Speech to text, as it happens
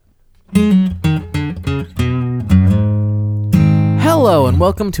Hello and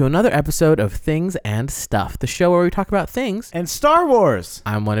welcome to another episode of Things and Stuff, the show where we talk about things and Star Wars.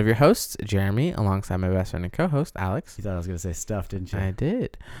 I'm one of your hosts, Jeremy, alongside my best friend and co-host, Alex. You thought I was going to say stuff, didn't you? I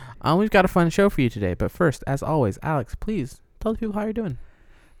did. We've got a fun show for you today, but first, as always, Alex, please tell the people how you're doing.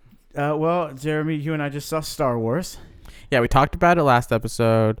 Well, Jeremy, you and I just saw Star Wars. Yeah, we talked about it last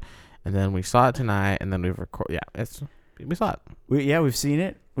episode, and then we saw it tonight, and then we saw it. We've seen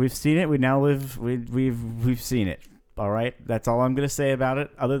it. We've seen it. We now live. We've seen it. All right, that's all I'm gonna say about it.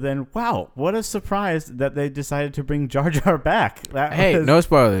 Other than, wow, what a surprise that they decided to bring Jar Jar back. No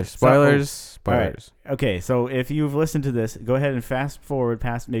spoilers. Spoilers. Right. Okay, so if you've listened to this, go ahead and fast forward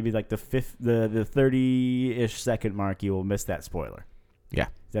past maybe like the 30-ish second mark. You will miss that spoiler. Yeah,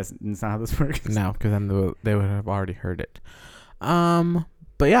 that's not how this works. No, because then they would have already heard it.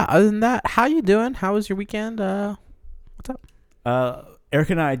 But yeah, other than that, how you doing? How was your weekend? What's up?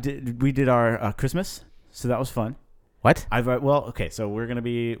 Eric and I did our Christmas, so that was fun. What? So we're going to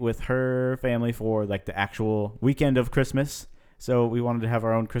be with her family for like the actual weekend of Christmas. So we wanted to have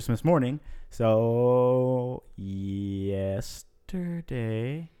our own Christmas morning. So yesterday,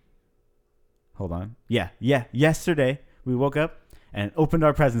 yesterday we woke up and opened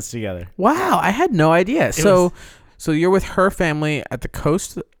our presents together. Wow, I had no idea. So you're with her family at the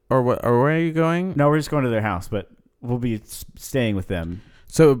coast, or what? Or where are you going? No, we're just going to their house, but we'll be staying with them.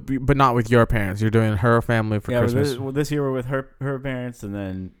 So, but not with your parents. You're doing her family for Christmas. This year we're with her parents, and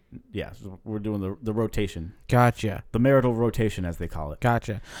then so we're doing the rotation. Gotcha. The marital rotation, as they call it.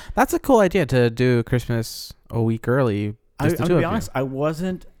 Gotcha. That's a cool idea to do Christmas a week early. I'm gonna be honest. I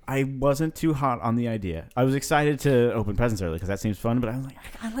wasn't too hot on the idea. I was excited to open presents early because that seems fun. But I was like,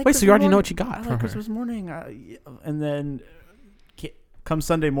 I like. Wait, so you already know what you got? I like Christmas morning, and then. Come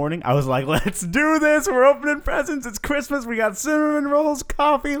Sunday morning, I was like, let's do this. We're opening presents. It's Christmas. We got cinnamon rolls,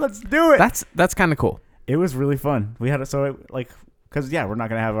 coffee. Let's do it. That's kind of cool. It was really fun. We had we're not going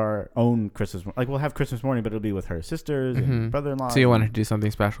to have our own Christmas. Like, we'll have Christmas morning, but it'll be with her sisters and brother-in-law. So you wanted to do something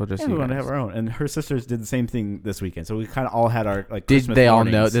special just so you we wanted to have our own. And her sisters did the same thing this weekend. So we kind of all had our Christmas Did they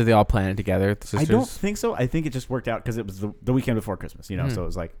mornings. all know? Did they all plan it together? The sisters? I don't think so. I think it just worked out because it was the weekend before Christmas, So it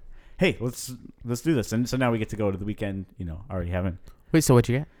was like, hey, let's do this. And so now we get to go to the weekend, already having. Wait, so what'd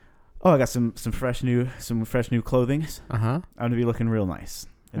you get? Oh, I got some fresh new clothing. I'm gonna be looking real nice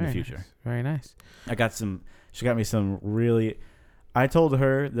in the future. Nice. Very nice. She got me some really. I told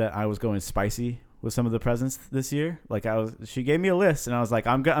her that I was going spicy with some of the presents this year. She gave me a list, and I was like,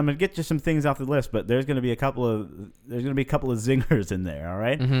 I'm gonna get you some things off the list, but there's gonna be a couple of zingers in there. All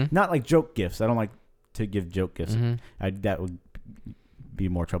right, not like joke gifts. I don't like to give joke gifts. That would be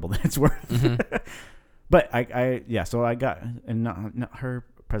more trouble than it's worth. But so I got, and not her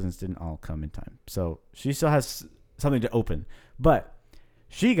presents didn't all come in time. So she still has something to open. But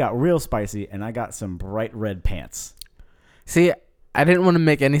she got real spicy, and I got some bright red pants. See, I didn't want to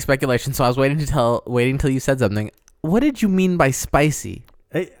make any speculation, so I was waiting till you said something. What did you mean by spicy?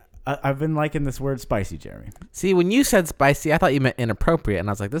 I've been liking this word spicy, Jeremy. See, when you said spicy, I thought you meant inappropriate, and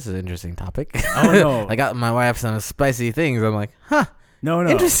I was like, this is an interesting topic. Oh, no. I got my wife some spicy things. I'm like, huh. No.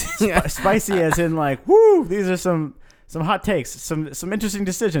 Interesting. Spicy as in like, woo, these are some hot takes, some interesting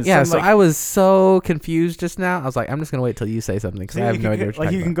decisions. Yeah, so I was so confused just now. I was like, I'm just going to wait till you say something because I have no idea what you're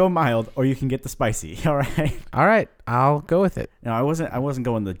talking you can go mild or you can get the spicy, all right? All right, I'll go with it. No, I wasn't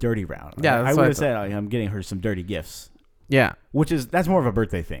going the dirty route. Yeah, I would have said I'm getting her some dirty gifts. Yeah. That's more of a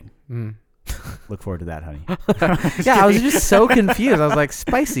birthday thing. Look forward to that, honey. I was just so confused. I was like,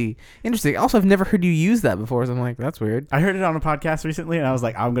 spicy. Interesting. Also, I've never heard you use that before, so I'm like, that's weird. I heard it on a podcast recently, and I was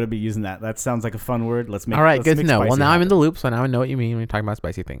like, I'm going to be using that. That sounds like a fun word. All right, good to know. Well, now I'm in the loop, so now I know what you mean when you're talking about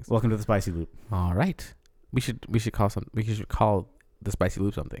spicy things. Welcome to the spicy loop. All right. We should call the spicy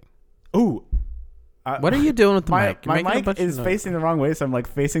loop something. Ooh. What are you doing with the mic? My mic is facing the wrong way, so I'm like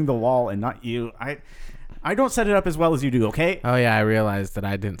facing the wall and not you. I don't set it up as well as you do, okay? Oh, yeah, I realized that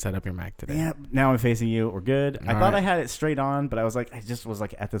I didn't set up your mic today. Yeah, now I'm facing you. We're good. I thought right. I had it straight on, but I was like,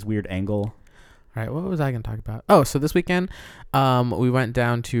 at this weird angle. All right, what was I going to talk about? Oh, so this weekend, we went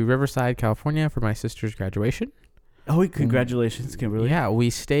down to Riverside, California for my sister's graduation. Oh, congratulations, Kimberly. Yeah, we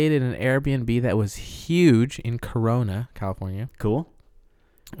stayed in an Airbnb that was huge in Corona, California. Cool.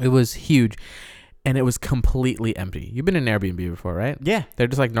 It was huge. And it was completely empty. You've been in an Airbnb before, right? Yeah. They're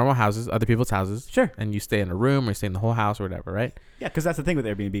just like normal houses, other people's houses. Sure. And you stay in a room or stay in the whole house or whatever, right? Yeah, because that's the thing with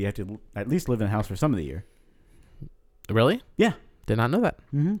Airbnb. You have to at least live in a house for some of the year. Really? Yeah. Did not know that.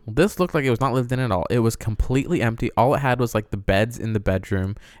 Mm-hmm. Well, this looked like it was not lived in at all. It was completely empty. All it had was like the beds in the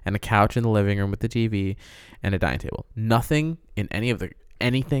bedroom and a couch in the living room with the TV and a dining table. Nothing in any of the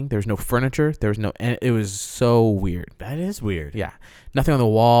anything. There was no furniture. There was no. It was so weird. That is weird. Yeah, nothing on the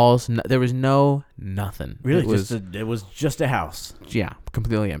walls. There was nothing. Really, it was just a house. Yeah,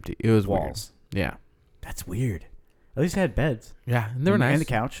 completely empty. It was walls. Weird. Yeah, that's weird. At least it had beds. Yeah, and they were nice. And the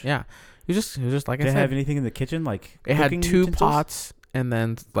couch. Yeah, it was just like I said. Did it have anything in the kitchen like? It had 2 utensils? pots and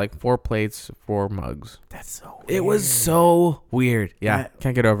then like 4 plates, 4 mugs. That's so weird. It was so weird. Yeah,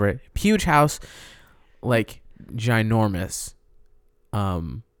 can't get over it. Huge house, like ginormous.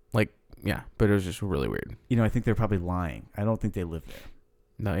 Like yeah, but it was just really weird. I think they're probably lying. I don't think they live there.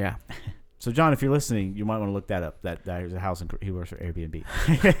 No, yeah. So John, if you're listening, you might want to look that up. There's a house he works for Airbnb.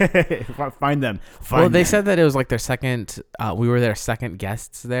 Find them. They said that it was like their second. We were their second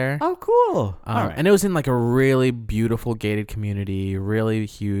guests there. Oh, cool! All right. And it was in like a really beautiful gated community, really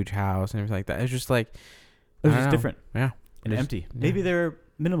huge house, and everything like that. It was just like it was just different. Yeah, and empty. Yeah. Maybe they're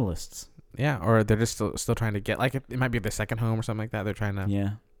minimalists. Yeah, or they're just still trying to get like it might be their second home or something like that. They're trying to.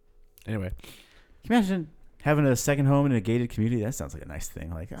 Yeah. Anyway, can you imagine having a second home in a gated community? That sounds like a nice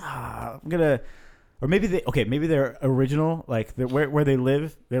thing. Like, I'm gonna, or maybe maybe they're original. Like where they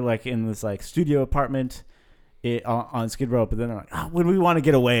live, they're like in this like studio apartment, on Skid Row. But then they're like, when we want to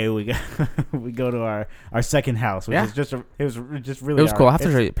get away, we go to our second house, which is just it was cool. I'll have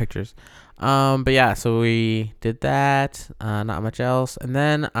to show you pictures. But yeah, so we did that. Not much else, and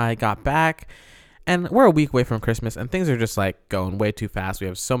then I got back. And we're a week away from Christmas, and things are just like going way too fast. We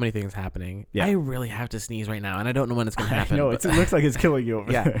have so many things happening. Yeah. I really have to sneeze right now, and I don't know when it's going to happen. No, it looks like it's killing you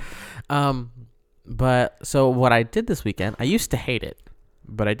over there. But so what I did this weekend, I used to hate it,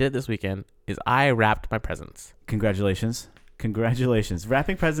 but I did this weekend is I wrapped my presents. Congratulations.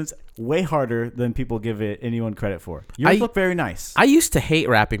 Wrapping presents way harder than people give anyone credit for. Yours look very nice. I used to hate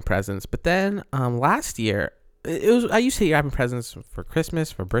wrapping presents, but then last year. I used to hate wrapping presents for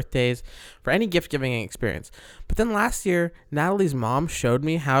Christmas, for birthdays, for any gift giving experience. But then last year, Natalie's mom showed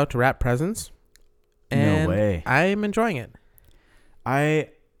me how to wrap presents. And no way. I'm enjoying it.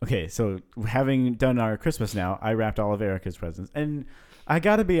 Okay, so having done our Christmas now, I wrapped all of Erica's presents. And I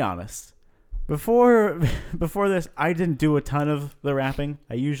got to be honest, before this, I didn't do a ton of the wrapping.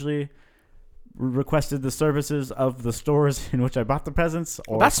 I usually requested the services of the stores in which I bought the presents.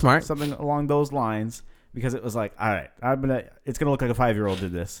 Or that's smart. Something along those lines. Because it was like, all right, it's gonna look like a 5-year-old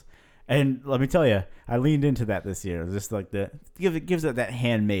did this, and let me tell you, I leaned into that this year. Just like gives it that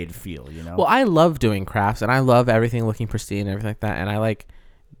handmade feel, Well, I love doing crafts, and I love everything looking pristine and everything like that, and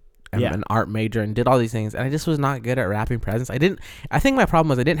I'm an art major and did all these things, and I just was not good at wrapping presents. I think my problem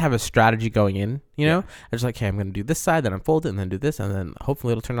was I didn't have a strategy going in, I was just like, hey, I'm going to do this side, then unfold it, and then do this, and then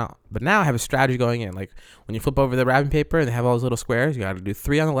hopefully it'll turn out. But now I have a strategy going in. Like when you flip over the wrapping paper and they have all those little squares, you got to do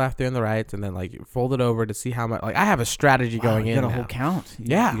 3 on the left, 3 on the right, and then like you fold it over to see how much. Like I have a strategy going in. You got a whole count. You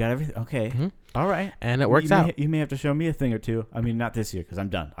got everything. Okay. Mm-hmm. All right. And it works out. You may have to show me a thing or two. I mean, not this year because I'm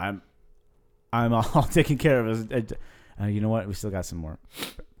done. I'm all taken care of. You know what? We still got some more.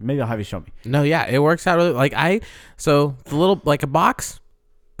 Maybe I'll have you show me. No, yeah, it works out really. So the little like a box,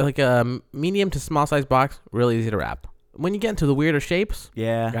 like a medium to small size box, really easy to wrap. When you get into the weirder shapes, you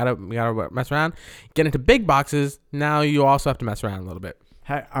gotta mess around. Get into big boxes, now you also have to mess around a little bit.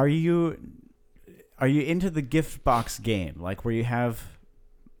 Are you into the gift box game? Like where you have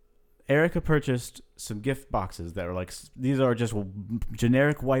Erica purchased some gift boxes that are like, these are just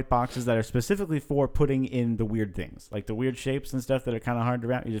generic white boxes that are specifically for putting in the weird things, like the weird shapes and stuff that are kind of hard to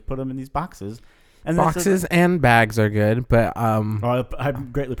wrap. You just put them in these boxes. And boxes and bags are good, but I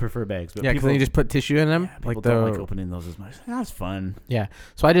greatly prefer bags. But because then you just put tissue in them. People don't like opening those as much. That's fun. Yeah,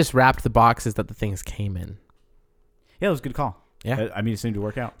 so I just wrapped the boxes that the things came in. Yeah, it was a good call. Yeah, I mean, it seemed to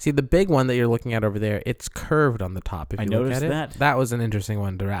work out. See, the big one that you're looking at over there, it's curved on the top. If you noticed look at it, that was an interesting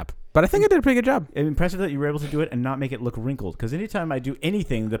one to wrap. But I think I did a pretty good job. It's impressive that you were able to do it and not make it look wrinkled. Because anytime I do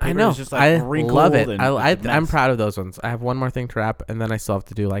anything, the paper is just like wrinkled. I love it. I'm proud of those ones. I have one more thing to wrap, and then I still have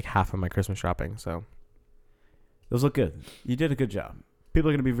to do like half of my Christmas shopping. So those look good. You did a good job. People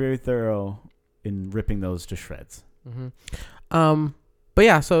are going to be very thorough in ripping those to shreds. Mm-hmm. But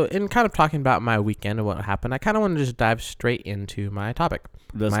yeah, so in kind of talking about my weekend and what happened, I kind of want to just dive straight into my topic.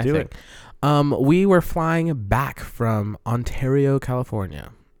 Let's do it. We were flying back from Ontario,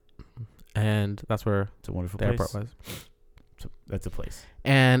 California, and that's where it's a wonderful the airport was. That's a place.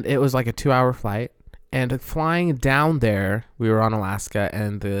 And it was like a 2-hour flight. And flying down there, we were on Alaska,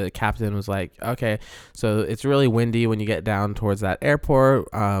 and the captain was like, okay, so it's really windy when you get down towards that airport,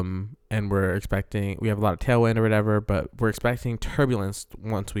 and we have a lot of tailwind or whatever, but we're expecting turbulence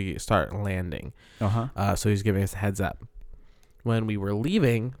once we start landing. So he's giving us a heads up. When we were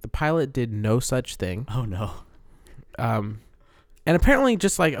leaving, the pilot did no such thing. Oh, no. And apparently,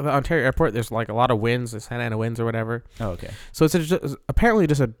 just like the Ontario airport, there's like a lot of winds, the Santa Ana winds or whatever. Oh, okay. So it's apparently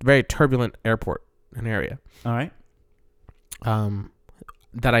just a very turbulent airport, an area. All right.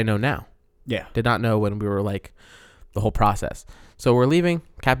 That I know now. Yeah. Did not know when we were like the whole process. So we're leaving.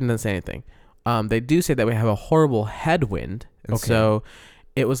 Captain doesn't say anything. They do say that we have a horrible headwind, and so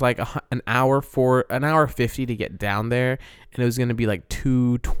it was like an hour 50 to get down there, and it was going to be like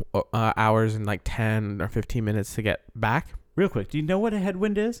 2 hours and like 10 or 15 minutes to get back. Real quick, do you know what a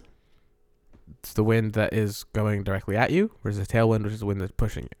headwind is? It's the wind that is going directly at you, whereas a tailwind, which is the wind that's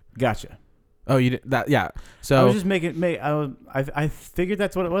pushing you. Gotcha. Oh, you did that? Yeah. So I was just I figured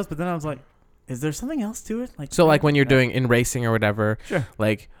that's what it was, but then I was like, is there something else to it? Like, so like when you're doing in racing or whatever, sure.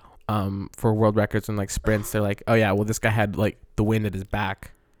 Like, for world records and like sprints, they're like, oh yeah, well this guy had like the wind at his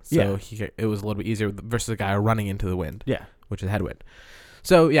back, so it was a little bit easier versus a guy running into the wind. Yeah. Which is headwind.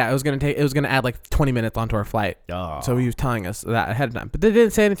 So yeah, it was gonna add like 20 minutes onto our flight. Oh. So he was telling us that ahead of time, but they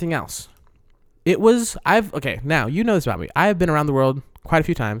didn't say anything else. Now you know this about me. I have been around the world quite a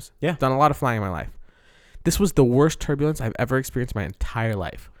few times. Yeah. Done a lot of flying in my life. This was the worst turbulence I've ever experienced in my entire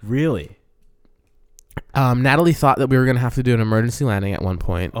life. Really? Natalie thought that we were going to have to do an emergency landing at one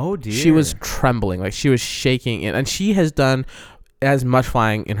point. Oh, dear. She was trembling. Like, she was shaking. And she has done as much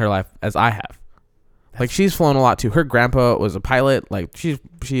flying in her life as I have. Like, she's flown a lot, too. Her grandpa was a pilot. Like, she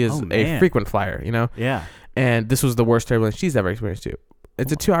is a frequent flyer, you know? Yeah. And this was the worst turbulence she's ever experienced, too.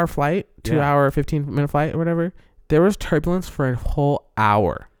 It's a 2-hour flight, 2-hour, 15-minute flight or whatever. There was turbulence for a whole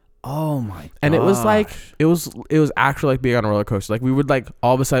hour. Oh my god! And it was like it was actually like being on a roller coaster. Like, we would like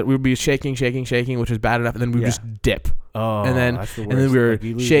all of a sudden we would be shaking, which was bad enough, and then we would just dip. Oh, and then we were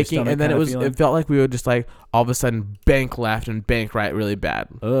like shaking, and then it felt like we would just like all of a sudden bank left and bank right really bad.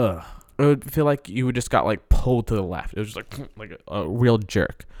 Ugh. It would feel like you would just got like pulled to the left. It was just like a real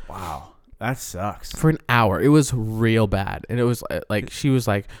jerk. Wow, that sucks. For an hour, it was real bad, and it was like she was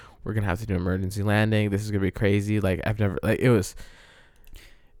like, "We're gonna have to do an emergency landing. This is gonna be crazy." Like, I've never like it was.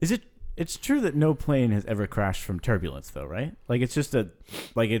 It's true that no plane has ever crashed from turbulence, though, right? Like, it's just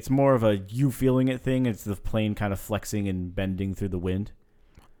it's more of a you feeling it thing. It's the plane kind of flexing and bending through the wind.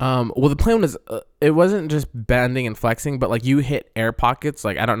 Well, the plane was, it wasn't just bending and flexing, but like you hit air pockets.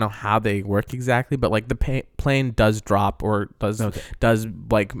 Like, I don't know how they work exactly, but like the plane does drop or does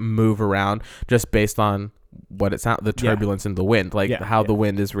like move around just based on what it sounds, the turbulence and the wind, like how the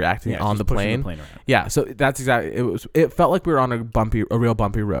wind is reacting on the plane. Yeah, so that's exactly it felt like we were on a real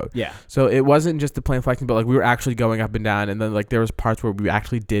bumpy road. Yeah. So it wasn't just the plane flexing, but like we were actually going up and down, and then like there was parts where we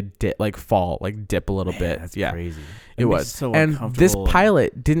actually did dip a little bit. That's yeah. Crazy. It was so and this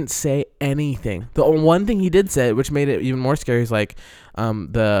pilot didn't say anything. The one thing he did say, which made it even more scary, is like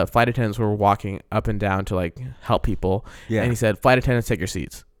the flight attendants were walking up and down to like help people. Yeah. And he said, "Flight attendants, take your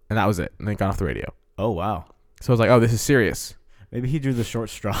seats," and that was it. And they got off the radio. Oh, wow. So I was like, oh, this is serious. Maybe he drew the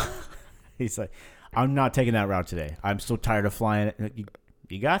short straw. He's like, I'm not taking that route today. I'm so tired of flying it.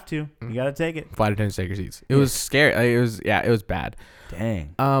 You got to. You got to take it. Flight attendants, take your seats. It was scary. It was bad.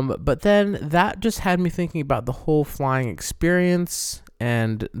 Dang. But then that just had me thinking about the whole flying experience.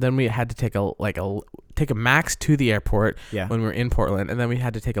 And then we had to take a Max to the airport when we were in Portland. And then we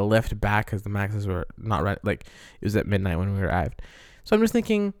had to take a lift back because the Maxes were not right. Like, it was at midnight when we arrived. So I'm just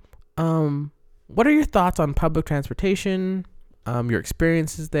thinking, what are your thoughts on public transportation, your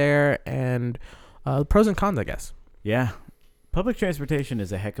experiences there, and the pros and cons, I guess? Yeah. Public transportation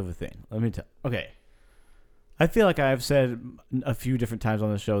is a heck of a thing. Let me tell you. Okay. I feel like I've said a few different times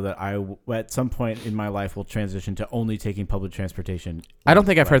on the show that I, at some point in my life, will transition to only taking public transportation. I don't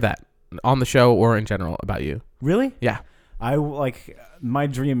think I've heard that on the show or in general about you. Really? Yeah. My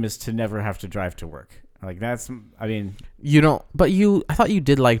dream is to never have to drive to work. Like, You don't, but I thought you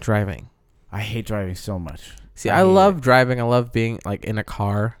did like driving. I hate driving so much. See, I love driving. I love being like in a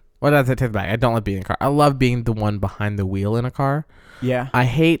car. Well, that's I take it back. I don't love being in a car. I love being the one behind the wheel in a car. Yeah. I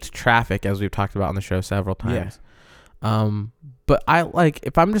hate traffic, as we've talked about on the show several times. Yeah. But I like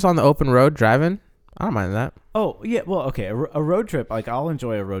if I'm just on the open road driving, I don't mind that. Oh yeah. Well, okay. A road trip, like I'll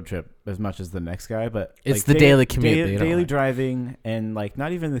enjoy a road trip as much as the next guy, but it's like the daily commute. Daily driving, and like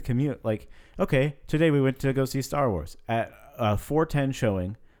not even the commute. Like, okay, today we went to go see Star Wars at 4:10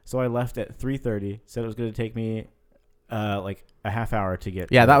 showing. So I left at 3:30. Said it was going to take me like a half hour to get.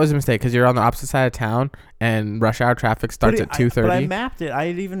 Yeah, that was a mistake because you're on the opposite side of town, and rush hour traffic starts at 2:30. But I mapped it. I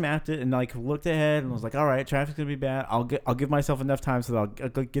had even mapped it and like looked ahead and was like, all right, traffic's going to be bad. I'll give myself enough time so that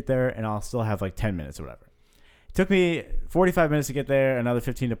I'll get there and I'll still have like 10 minutes or whatever. It took me 45 minutes to get there, another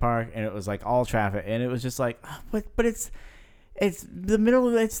 15 to park, and it was like all traffic, and it was just like, but it's the middle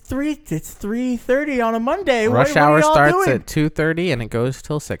of it's 3:30 on a Monday. Rush hour starts at 2:30 and it goes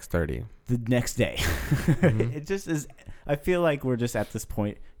till 6:30. the next day. Mm-hmm. It just is. I feel like we're just at this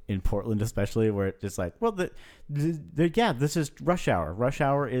point in Portland, especially, where it's just like, well, this is rush hour. Rush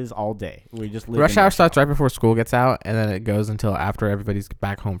hour is all day. We just live Rush in hour starts right before school gets out, and then it goes until after everybody's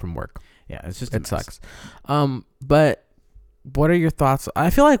back home from work. Yeah, it's just it sucks. But what are your thoughts?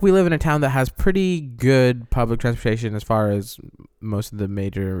 I feel like we live in a town that has pretty good public transportation as far as most of the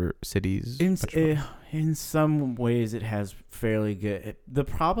major cities. In some ways, it has fairly good. The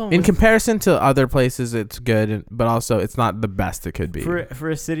problem in comparison to other places, it's good, but also it's not the best it could be. For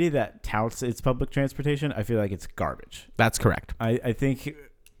a city that touts its public transportation, I feel like it's garbage. That's correct. I think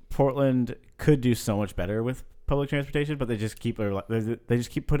Portland could do so much better with public transportation, but they just keep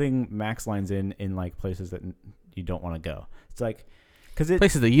putting max lines in like places that you don't want to go. It's like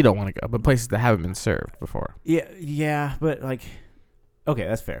places that you don't want to go, but places that haven't been served before. Yeah, but like. Okay,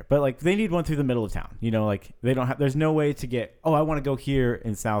 that's fair. But like they need one through the middle of town. You know, like they don't have there's no way to get, oh, I want to go here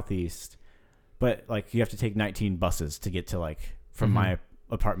in Southeast. But like you have to take 19 buses to get to like from my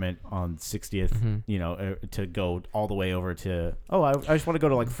apartment on 60th, you know, to go all the way over to I just want to go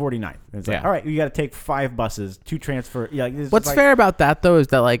to like 49th. And it's like, all right, you got to take 5 buses to transfer. Yeah, like, what's fair about that though is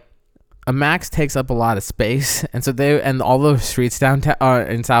that like a max takes up a lot of space, and so all those streets downtown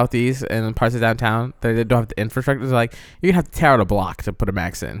in Southeast and parts of downtown they don't have the infrastructure. So like you're gonna have to tear out a block to put a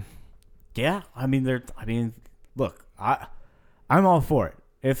max in. Yeah, I mean, look, I'm all for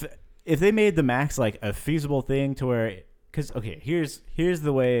it. If they made the max like a feasible thing to where, because okay, here's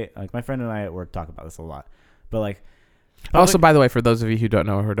the way. Like my friend and I at work talk about this a lot, but like. Also, by the way, for those of you who don't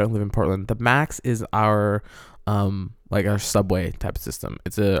know or who don't live in Portland, the max is our like our subway type of system.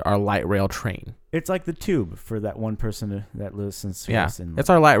 It's our light rail train. It's like the tube for that one person that listens to us. It's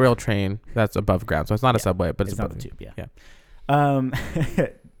our light rail train that's above ground. So it's not a subway, but it's not the tube. Yeah.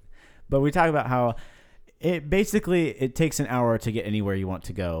 But we talk about how it takes an hour to get anywhere you want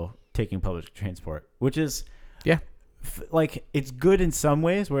to go taking public transport, which is like it's good in some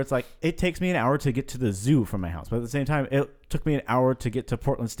ways where it's like it takes me an hour to get to the zoo from my house, but at the same time it took me an hour to get to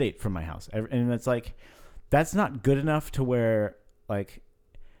Portland State from my house, and it's like that's not good enough to where like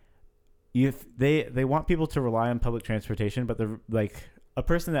if they want people to rely on public transportation, but they're like a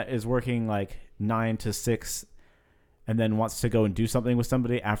person that is working like 9 to 6 and then wants to go and do something with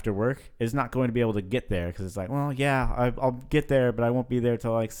somebody after work is not going to be able to get there because it's like, well, yeah, I'll get there, but I won't be there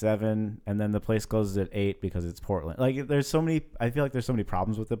till like 7, and then the place closes at 8 because it's Portland. Like I feel like there's so many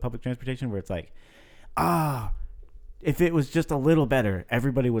problems with the public transportation where it's like, if it was just a little better,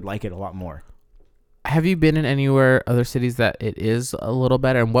 everybody would like it a lot more. Have you been in other cities that it is a little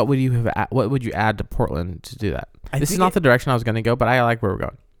better, and what would you add to Portland to do that? This is not the direction I was going to go, but I like where we're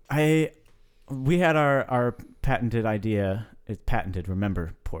going. We had our patented idea. It's patented.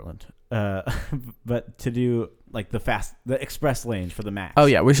 Remember, Portland. But to do like the express lanes for the max. Oh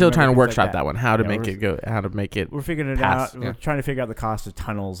yeah, we're still trying to workshop that one. How to make it. We're figuring it out. We're trying to figure out the cost of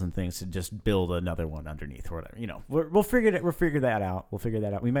tunnels and things to just build another one underneath or whatever. You know, we'll figure that out. We'll figure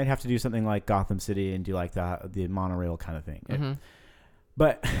that out. We might have to do something like Gotham City and do like the monorail kind of thing.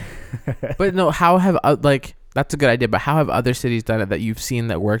 But no, how have that's a good idea. But how have other cities done it that you've seen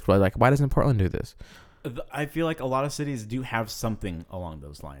that worked well? Like, why doesn't Portland do this? I feel like a lot of cities do have something along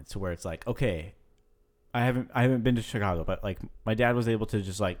those lines to where it's like, okay, I haven't been to Chicago, but like my dad was able to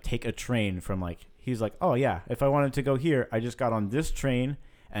just like take a train from like, he's like, oh yeah, if I wanted to go here, I just got on this train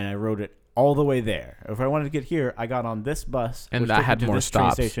and I rode it all the way there. If I wanted to get here, I got on this bus and that had more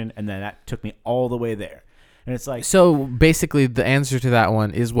stops, train station, and then that took me all the way there. And it's like, so basically the answer to that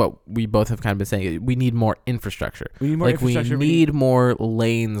one is what we both have kind of been saying. We need more infrastructure. We need more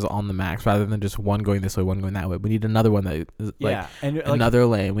lanes on the max rather than just one going this way, one going that way. We need another one that is another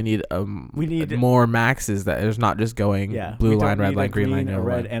lane. We need more maxes that there's not just going blue line, red line, green line, a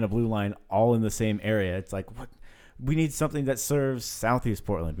red and a blue line all in the same area. It's like, what? We need something that serves Southeast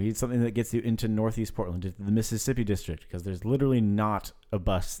Portland. We need something that gets you into Northeast Portland, to the Mississippi District, because there's literally not a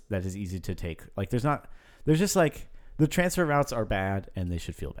bus that is easy to take. Like there's just like the transfer routes are bad and they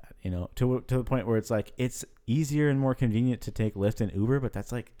should feel bad, you know, to the point where it's like it's easier and more convenient to take Lyft and Uber, but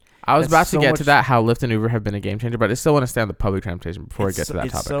that's like I was about to get to that, how Lyft and Uber have been a game changer, but I still want to stay on the public transportation before I get to that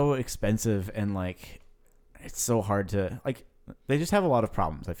topic. It's so expensive and like it's so hard to like. They just have a lot of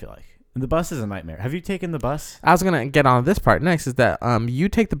problems, I feel like. And the bus is a nightmare. Have you taken the bus? I was gonna get on this part next. Is that you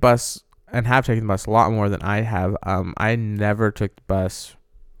take the bus and have taken the bus a lot more than I have. I never took the bus.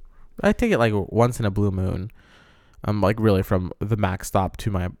 I take it like once in a blue moon. Like really from the max stop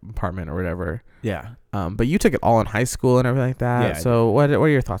to my apartment or whatever. Yeah. But you took it all in high school and everything like that. Yeah. So what are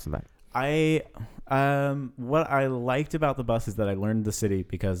your thoughts on that? What I liked about the bus is that I learned the city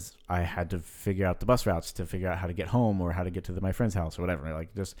because I had to figure out the bus routes to figure out how to get home or how to get to my friend's house or whatever.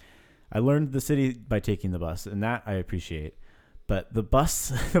 Like just, I learned the city by taking the bus, and that I appreciate. But the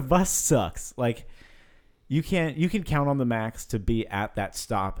bus sucks. Like you can count on the Max to be at that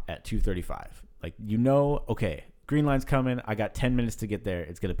stop at 2:35. Like okay, green line's coming. I got 10 minutes to get there.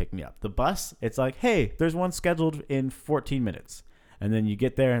 It's gonna pick me up. The bus, it's like, hey, there's one scheduled in 14 minutes. And then you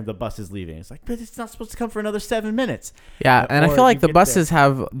get there and the bus is leaving. It's like, but it's not supposed to come for another 7 minutes. Yeah, and I feel like the buses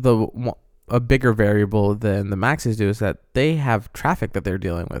have a bigger variable than the Maxes do, is that they have traffic that they're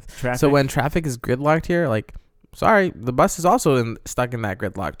dealing with. So when traffic is gridlocked here, like, sorry, the bus is also stuck in that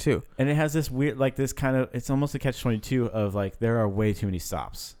gridlock too. And it has this weird, like this kind of, it's almost a catch-22 of like, there are way too many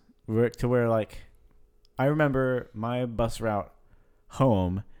stops. To where like, I remember my bus route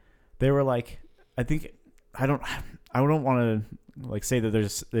home, they were like, I don't want to like say that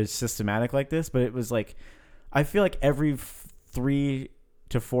there's systematic like this, but it was like, I feel like every 3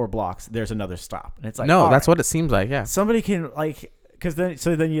 to 4 blocks there's another stop, and it's like, no, that's what it seems like. Yeah, somebody can like, because then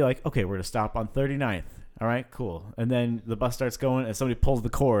you're like, okay, we're gonna stop on 39th. All right, cool. And then the bus starts going, and somebody pulls the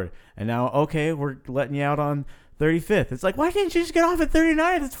cord, and now, okay, we're letting you out on 35th. It's like, why can't you just get off at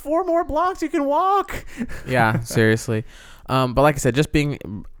 39th? It's 4 more blocks you can walk. Yeah, seriously. But like I said, just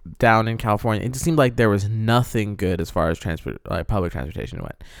being down in California, it just seemed like there was nothing good as far as public transportation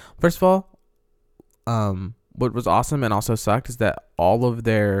went. First of all, what was awesome and also sucked is that all of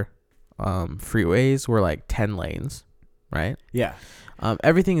their freeways were like 10 lanes, right? Yeah.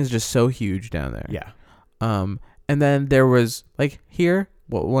 Everything is just so huge down there. Yeah. And then there was like here,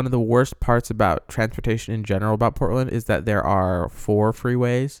 one of the worst parts about transportation in general about Portland is that there are 4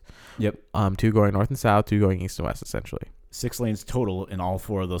 freeways. Yep. 2 going north and south, 2 going east and west, essentially. 6 lanes total in all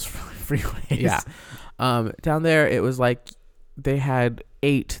 4 of those freeways. Yeah. Down there, it was like they had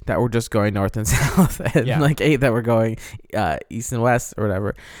 8 that were just going north and south, and like 8 that were going east and west or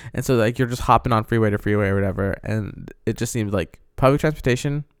whatever. And so like you're just hopping on freeway to freeway or whatever, and it just seemed like public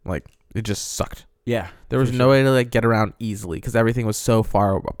transportation, like it just sucked. Yeah. There was no way to like get around easily because everything was so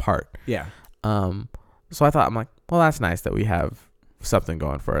far apart. Yeah. So I thought, I'm like, well, that's nice that we have something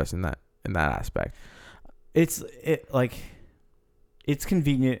going for us in that aspect. It's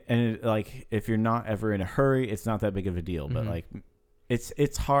convenient, and like if you're not ever in a hurry, it's not that big of a deal. But like,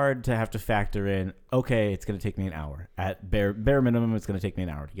 it's hard to have to factor in. Okay, it's going to take me an hour at bare minimum. It's going to take me an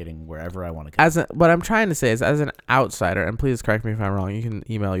hour to getting wherever I want to go. What I'm trying to say is, as an outsider, and please correct me if I'm wrong. You can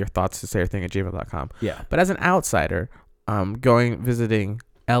email your thoughts to sayyourthing@gmail.com. Yeah. But as an outsider, visiting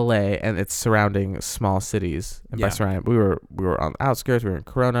LA and its surrounding small cities, and by surrounding, we were on the outskirts. We were in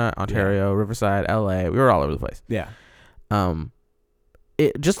Corona, Ontario, Riverside, LA. We were all over the place. Yeah.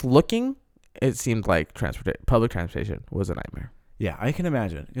 It just looking, it seemed like public transportation was a nightmare. Yeah, I can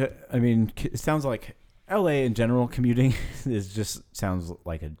imagine. I mean, it sounds like LA in general commuting sounds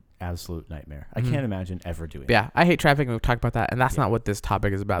like an absolute nightmare. I can't imagine ever doing it. Yeah, I hate traffic, and we've talked about that, and that's not what this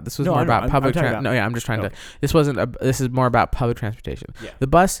topic is about. This was more about public transportation. No, yeah, I'm just trying to. This is more about public transportation. Yeah. The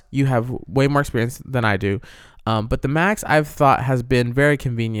bus, you have way more experience than I do, but the Max I've thought has been very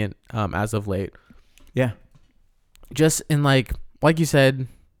convenient as of late. Yeah. Just in like you said.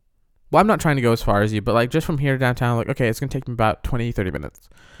 Well, I'm not trying to go as far as you, but like just from here to downtown, like, okay, it's going to take me about 20, 30 minutes.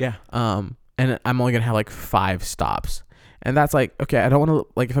 Yeah. And I'm only going to have like 5 stops. And that's like, okay, I don't want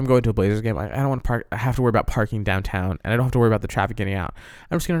to, like if I'm going to a Blazers game, like I don't want to park, I have to worry about parking downtown, and I don't have to worry about the traffic getting out.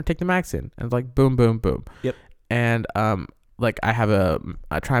 I'm just going to take the Max in, and it's like boom, boom, boom. Yep. And like I have a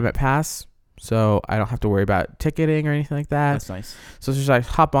TriMet pass, so I don't have to worry about ticketing or anything like that. That's nice. So it's just like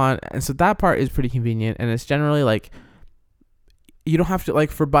hop on. And so that part is pretty convenient, and it's generally like, you don't have to,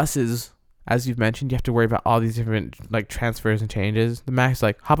 like for buses, as you've mentioned, you have to worry about all these different like transfers and changes. The Max,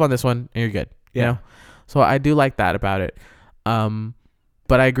 like hop on this one and you're good. Yeah. You know? So I do like that about it.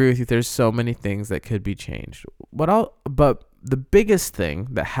 But I agree with you. There's so many things that could be changed. But the biggest thing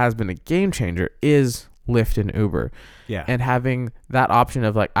that has been a game changer is Lyft and Uber. Yeah. And having that option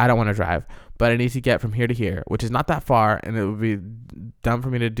of like, I don't want to drive, but I need to get from here to here, which is not that far, and it would be dumb for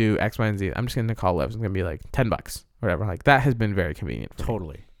me to do X, Y, and Z. I'm just going to call Lyft. It's going to be like $10. Whatever, like that has been very convenient.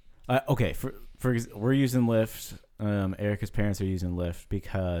 Totally. Okay, for we're using Lyft. Erica's parents are using Lyft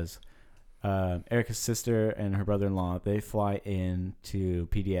because Erica's sister and her brother-in-law, they fly in to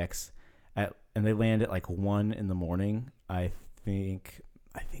PDX and they land at like 1 a.m. I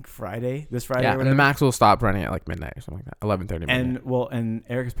think Friday. This Friday. Yeah, and the Max will stop running at like midnight or something like that. 11:30. And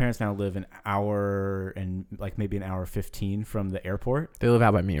Erica's parents now live an hour and like maybe an hour 15 from the airport. They live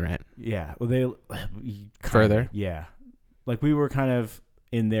out by me, right? Yeah. Well, they further. Yeah. Like we were kind of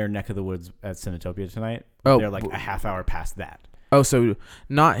in their neck of the woods at Cinetopia tonight. Oh, they're like a half hour past that. Oh, so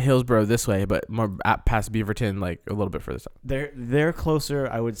not Hillsborough this way, but more past Beaverton, like a little bit further south. They're closer,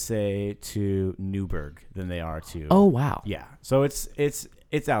 I would say, to Newburgh than they are to. Oh wow. Yeah. So it's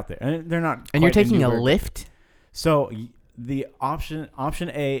It's out there, and they're not. And you're quite taking a Newburgh. Lyft? So the option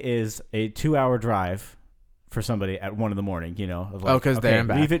A is a 2-hour drive for somebody at 1 a.m. You know, of like, because they're in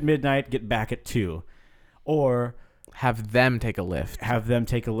back. Leave at midnight, get back at 2, or Have them take a Lyft. have them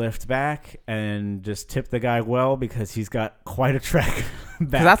take a lift back and just tip the guy well because he's got quite a trek back.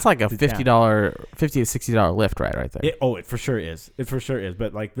 Because that's like a to $50 to $60 Lyft right there. It for sure is. It for sure is.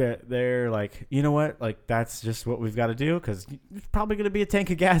 But like they're like, you know what? Like that's just what we've got to do because it's probably going to be a tank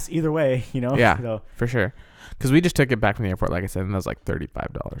of gas either way. You know? Yeah, So, for sure. Because we just took it back from the airport, like I said, and that was like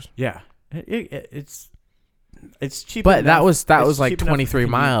 $35. yeah. It's cheap. But that was It's like cheap enough 23 for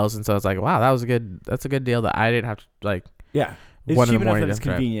miles, and so it's like, wow, that's a good deal that I didn't have to like. Yeah. It's 1 in cheap the enough morning that it's to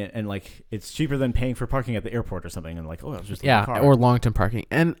drive. convenient and like it's cheaper than paying for parking at the airport or something and like, oh, I was just in Yeah, the car. or long-term parking.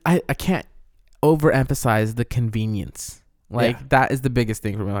 And I can't overemphasize the convenience. Like Yeah. that is the biggest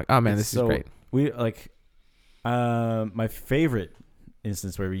thing for me. Like, oh man, this is So great. we like my favorite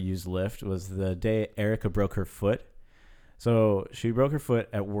instance where we used Lyft was the day Erica broke her foot. So she broke her foot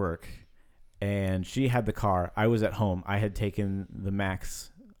at work and she had the car. I was at home. I had taken the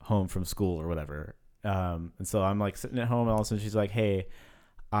Max home from school or whatever. And so I'm like sitting at home and all of a sudden she's like, hey,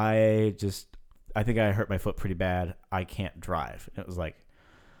 I think I hurt my foot pretty bad. I can't drive. And it was like,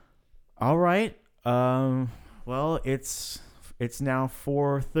 all right. Well, it's now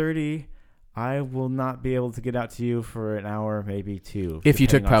 4:30. I will not be able to get out to you for an hour, maybe 2. If you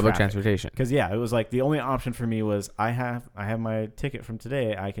took depending on public traffic. transportation. Because it was like the only option for me was I have my ticket from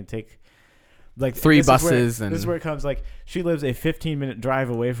today. I can take like 3 this is where- buses this is where it comes. Like she lives a 15-minute drive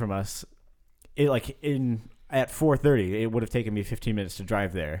away from us. At 4:30, it would have taken me 15 minutes to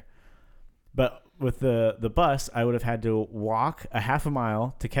drive there. But with the bus, I would have had to walk a half a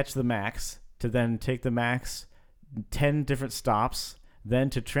mile to catch the Max, to then take the Max 10 different stops, then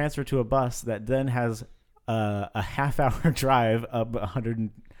to transfer to a bus that then has a half-hour drive up 100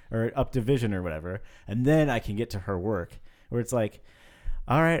 or up Division or whatever, and then I can get to her work. Where it's like,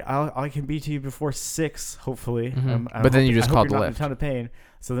 all right, I can be to you before 6, hopefully. Mhm. But then you just I hope called you're the not in a Lyft. ton of pain.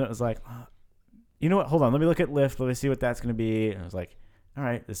 So then it was like, you know what? Hold on, let me look at Lyft. Let me see what that's going to be. And I was like, all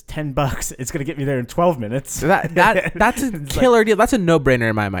right, it's $10. It's going to get me there in 12 minutes. That's a It's killer deal. That's a no-brainer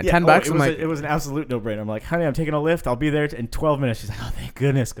in my mind. Yeah, $10. It I'm like, it was an absolute no-brainer. I'm like, honey, I'm taking a Lyft. I'll be there in 12 minutes. She's like, oh, thank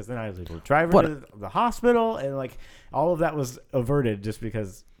goodness, because then I was able to drive her to the hospital, and like all of that was averted just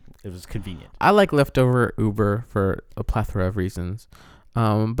because it was convenient. I like Lyft over Uber for a plethora of reasons.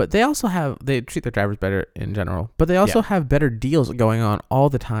 But they treat their drivers better in general. But they also have better deals going on all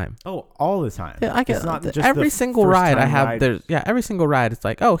the time. Oh, all the time. Yeah, I get It's not just every the single first ride I time have. ride. Every single ride. It's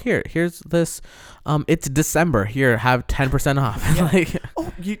like, oh, here's this. It's December. Here, have 10% off. Like,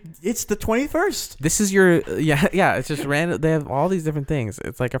 Oh, it's the 21st. this is your yeah. It's just random. They have all these different things.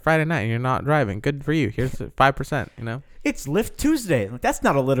 It's like a Friday night and you're not driving. Good for you. Here's 5%. You know. It's Lyft Tuesday. Like, that's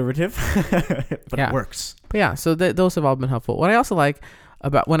not alliterative, but Yeah. it works. But yeah, so those have all been helpful. What I also like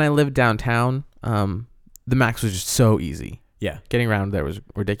about when I lived downtown, the Max was just so easy. Yeah. Getting around there was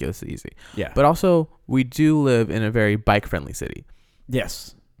ridiculously easy. Yeah. But also, we do live in a very bike-friendly city.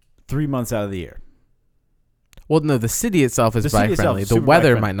 Yes. 3 months out of the year. Well, no, the city itself is The city bike itself friendly. is The super weather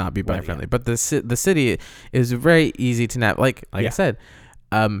bike-friendly. might not be Weather, bike friendly, but the city is very easy to navigate. Like I Yeah. said,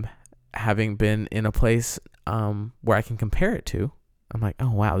 having been in a place where I can compare it to, I'm like,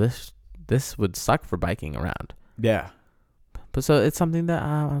 oh wow, this would suck for biking around. Yeah. But so it's something that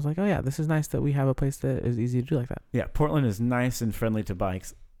I was like, oh yeah, this is nice that we have a place that is easy to do like that. Yeah. Portland is nice and friendly to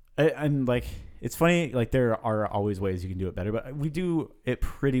bikes. And like, it's funny, like there are always ways you can do it better, but we do it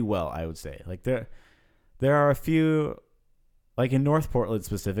pretty well, I would say. Like there are a few, like in North Portland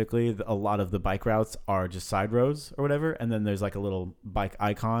specifically, a lot of the bike routes are just side roads or whatever, and then there's like a little bike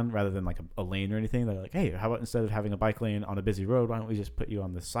icon rather than like a lane or anything. They're like, hey, how about instead of having a bike lane on a busy road, why don't we just put you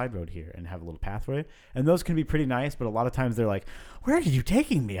on the side road here and have a little pathway? And those can be pretty nice, but a lot of times they're like, where are you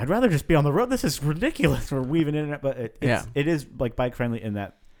taking me? I'd rather just be on the road. This is ridiculous. We're weaving in it, but it is like bike friendly in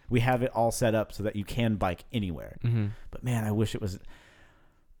that we have it all set up so that you can bike anywhere. Mm-hmm. But man, I wish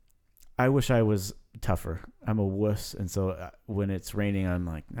I was tougher. I'm a wuss, and so when it's raining, I'm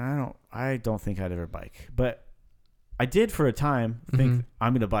like, I don't think I'd ever bike. But I did for a time think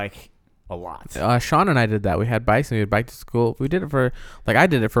I'm gonna bike a lot. Sean and I did that. We had bikes and we would bike to school. We did it for I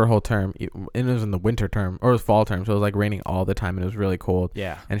did it for a whole term. It was in the winter term or it was fall term, so it was like raining all the time and it was really cold.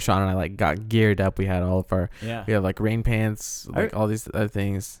 Yeah. And Sean and I like got geared up. We had all of our we had like rain pants, like all these other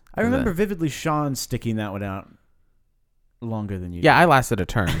things. I remember vividly Sean sticking that one out longer than you. Yeah, I lasted a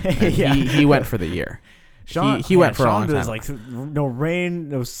term. And Yeah. he went for the year. Sean, he went for a Sean long does time. like no rain,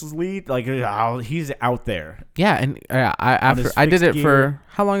 no sleet. Like he's out there. Yeah, and his I did fixed it gear. for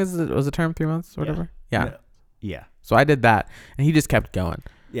how long was the term? 3 months or whatever. Yeah. Yeah. So I did that, and he just kept going.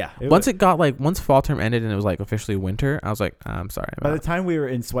 Yeah. Once fall term ended and it was like officially winter, I was like, I'm sorry. By the time we were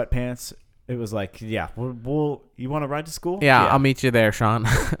in sweatpants, it was like, yeah, we'll you want to ride to school? Yeah, I'll meet you there, Sean.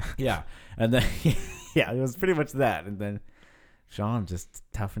 Yeah. And then, yeah, it was pretty much that. And then Sean just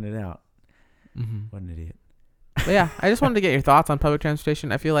toughened it out. Mm-hmm. What an idiot. But yeah, I just wanted to get your thoughts on public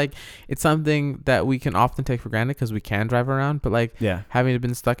transportation. I feel like it's something that we can often take for granted because we can drive around, but like having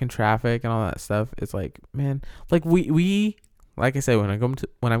been stuck in traffic and all that stuff, it's like, man, like we like I said, when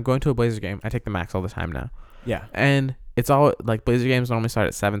I'm going to a Blazer game, I take the Max all the time now. Yeah. And it's all like Blazer games normally start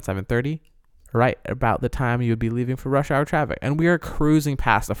at 7:30, right about the time you would be leaving for rush hour traffic. And we are cruising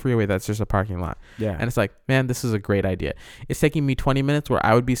past a freeway that's just a parking lot. Yeah. And it's like, man, this is a great idea. It's taking me 20 minutes where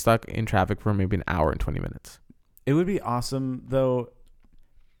I would be stuck in traffic for maybe an hour and 20 minutes. It would be awesome, though,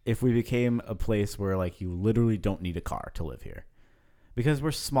 if we became a place where, like, you literally don't need a car to live here. Because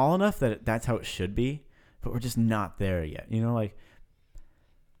we're small enough that that's how it should be, but we're just not there yet. You know, like,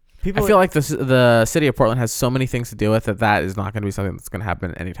 people... I feel like the city of Portland has so many things to deal with that is not going to be something that's going to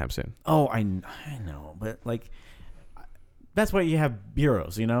happen anytime soon. Oh, I know, but, like, that's why you have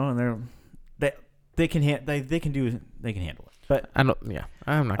bureaus, you know? And they can handle it. But I'm not going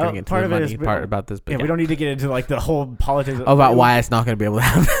to get into the money part about this. But we don't need to get into like the whole politics about why it's not going to be able to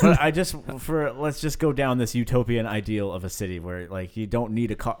happen. But let's just go down this utopian ideal of a city where like you don't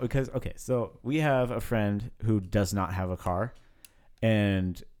need a car because so we have a friend who does not have a car,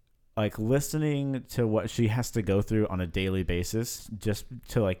 and like listening to what she has to go through on a daily basis just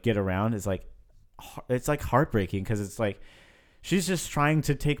to like get around is like it's like heartbreaking because it's like she's just trying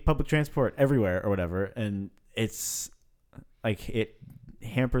to take public transport everywhere or whatever, and it's like it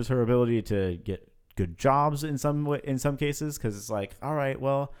hampers her ability to get good jobs in some cases because it's like, all right,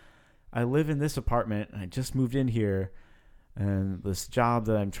 well, I live in this apartment and I just moved in here, and this job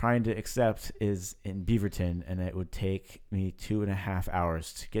that I'm trying to accept is in Beaverton, and it would take me 2.5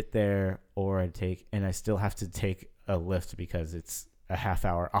 hours to get there, and I still have to take a Lyft because it's a half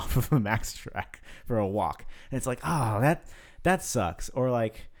hour off of the Max track for a walk, and it's like, oh, that sucks. Or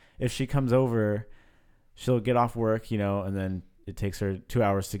like if she comes over, she'll get off work, you know, and then it takes her 2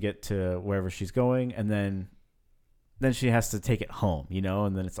 hours to get to wherever she's going. And then she has to take it home, you know,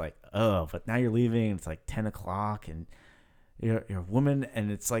 and then it's like, oh, but now you're leaving. And it's like 10 o'clock and you're a woman.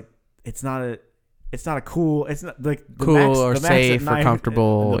 And it's like, it's not cool. It's not like cool Max, or safe or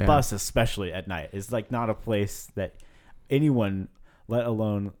comfortable. The bus, especially at night, is like not a place that anyone, let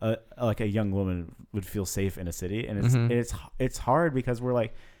alone like a young woman, would feel safe in a city. And it's hard because we're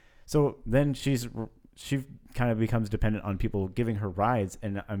like, so then she kind of becomes dependent on people giving her rides,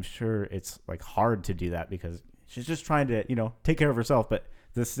 and I'm sure it's like hard to do that because she's just trying to, you know, take care of herself, but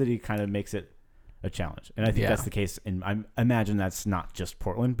the city kind of makes it a challenge. And I think that's the case, and I imagine that's not just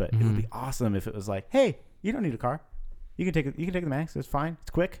Portland, but it would be awesome if it was like, hey, you don't need a car. You can take the Max. It's fine.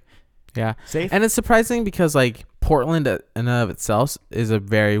 It's quick. Yeah. Safe. And it's surprising because like Portland in and of itself is a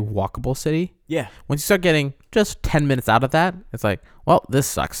very walkable city. Yeah. Once you start getting just 10 minutes out of that, it's like, well, this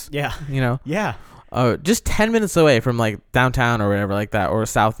sucks. Yeah. You know? Yeah. Just 10 minutes away from like downtown or whatever like that, or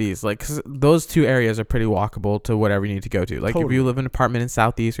Southeast, like 'cause those two areas are pretty walkable to whatever you need to go to. Like if you live in an apartment in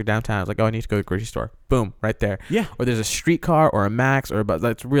Southeast or downtown, it's like, oh, I need to go to the grocery store. Boom, right there. Yeah. Or there's a streetcar or a Max or a bus.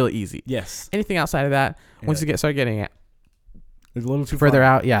 That's really easy. Yes. Anything outside of that, once you start getting it a little too further far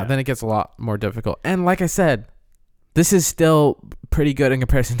out, then it gets a lot more difficult. And like I said, this is still pretty good in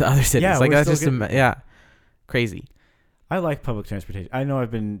comparison to other cities. Yeah, like that's just crazy. I like public transportation. I know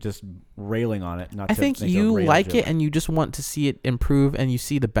I've been just railing on it. I think you like it and you just want to see it improve, and you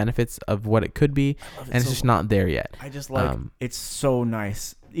see the benefits of what it could be, and it's just not there yet. I just like it's so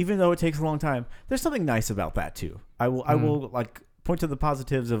nice. Even though it takes a long time, there's something nice about that too. I will like point to the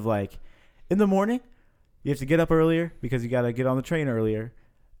positives of like in the morning, you have to get up earlier because you got to get on the train earlier.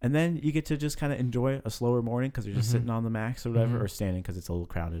 And then you get to just kind of enjoy a slower morning because you're just sitting on the Max or whatever, or standing because it's a little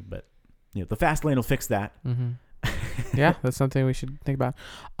crowded. But you know, the fast lane will fix that. Yeah, that's something we should think about.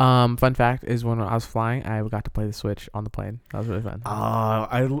 Fun fact is when I was flying, I got to play the Switch on the plane. That was really fun.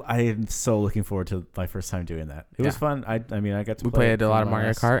 I am so looking forward to my first time doing that. It was fun. I mean, I got to. We played a lot of Mario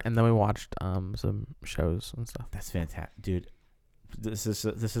Kart, and then we watched some shows and stuff. That's fantastic, dude. This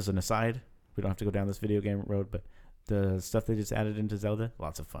is an aside. We don't have to go down this video game road, but the stuff they just added into Zelda,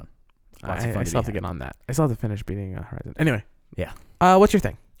 lots of fun. I still have to get on that. I still have to finish beating Horizon. Anyway, yeah. What's your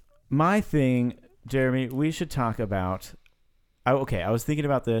thing? My thing, Jeremy, we should talk about. I was thinking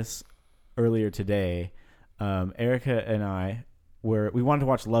about this earlier today. Erica and I we wanted to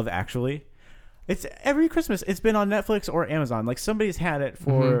watch Love Actually. It's every Christmas. It's been on Netflix or Amazon. Like somebody's had it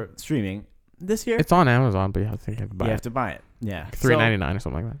for streaming this year. It's on Amazon, but you have to buy it. You have to buy it. Yeah, $3.99 or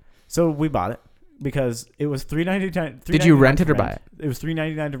something like that. So we bought it. because it was $3.99. Did you rent it or buy it? It was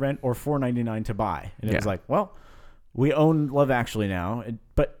 $3.99 to rent or $4.99 to buy, and it Yeah. was like, well, we own Love Actually now,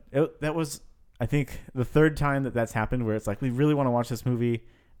 that was, I think, the third time that's happened where it's like we really want to watch this movie.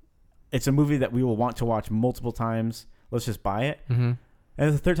 It's a movie that we will want to watch multiple times. Let's just buy it. Mm-hmm. And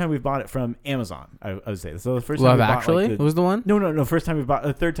it's the third time we've bought it from Amazon. I would say so. The first Love time we Actually bought, was the one. No. Third time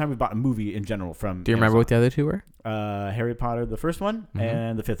we bought a movie in general from. Do you remember what the other two were? Harry Potter, the first one,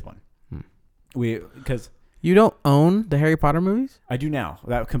 and the fifth one. Because you don't own the Harry Potter movies. I do now.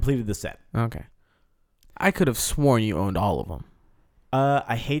 That completed the set. Okay, I could have sworn you owned all of them.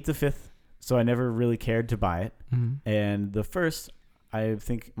 I hate the fifth, so I never really cared to buy it. Mm-hmm. And the first, I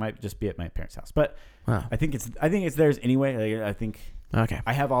think, might just be at my parents' house, but Wow. I think it's theirs anyway. Like, I think Okay.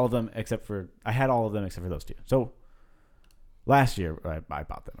 I have all of them except for those two. So last year I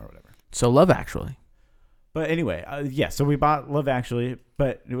bought them or whatever. So Love Actually. But anyway, so we bought Love Actually,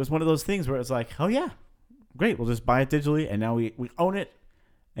 but it was one of those things where it's like, oh yeah, great, we'll just buy it digitally, and now we own it.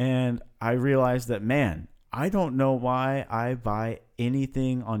 And I realized that, man, I don't know why I buy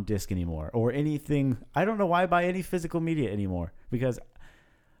anything on disc anymore, or anything. I don't know why I buy any physical media anymore, because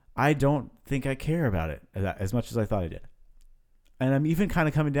I don't think I care about it as much as I thought I did. And I'm even kind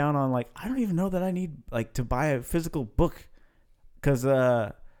of coming down on, like, I don't even know that I need, like, to buy a physical book, because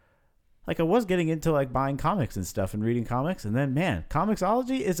like, I was getting into, like, buying comics and stuff and reading comics, and then, man,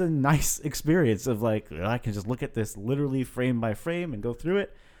 Comixology is a nice experience of, like, I can just look at this literally frame by frame and go through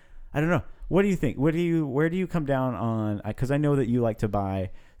it. I don't know. What do you think? Where do you come down on? Because I know that you like to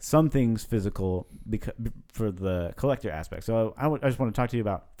buy some things physical for the collector aspect. So I just want to talk to you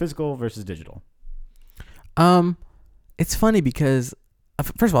about physical versus digital. It's funny because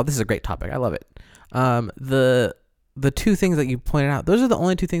first of all, this is a great topic. I love it. The two things that you pointed out, those are the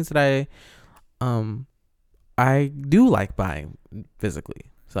only two things that I do like buying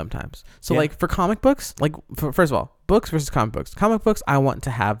physically sometimes. So like for comic books, like first of all, books versus comic books. Comic books, I want to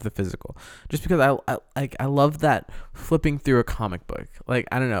have the physical, just because I love that flipping through a comic book. Like,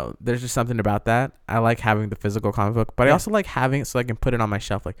 I don't know, there's just something about that. I like having the physical comic book, but I also like having it so I can put it on my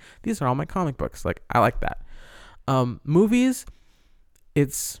shelf. Like, these are all my comic books. Like, I like that. Movies,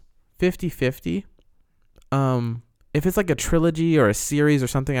 it's 50-50. If it's like a trilogy or a series or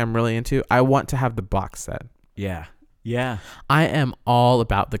something I'm really into, I want to have the box set. Yeah. Yeah. I am all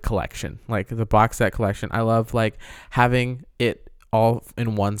about the collection, like the box set collection. I love like having it all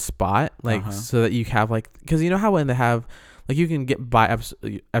in one spot, like so that you have like, because you know how when they have like, you can buy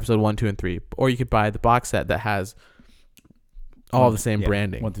episode 1, 2, and 3, or you could buy the box set that has all the same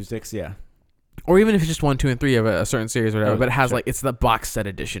branding, 1 through 6. Yeah. Or even if it's just 1, 2, and 3 of a certain series or whatever, but it has like, it's the box set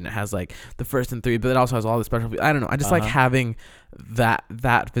edition. It has like the first and 3, but it also has all the special. I don't know. I just like having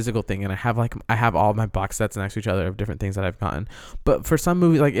that physical thing, and I have all my box sets next to each other of different things that I've gotten. But for some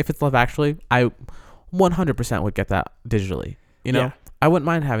movies, like if it's Love Actually, I 100% would get that digitally. You know, I wouldn't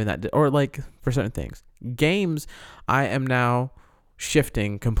mind having that, or like for certain things. Games, I am now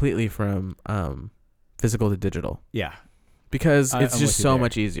shifting completely from physical to digital. Yeah. Because it's just so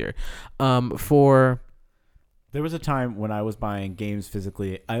much easier. There was a time when I was buying games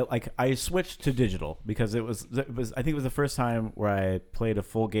physically. I switched to digital because it was I think it was the first time where I played a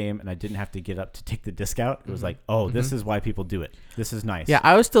full game and I didn't have to get up to take the disc out. It was like, this is why people do it. This is nice. Yeah,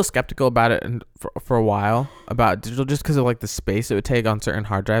 I was still skeptical about it for a while about digital, just because of like the space it would take on certain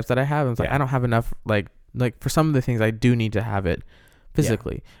hard drives that I have. And it's like, I don't have enough like for some of the things I do need to have it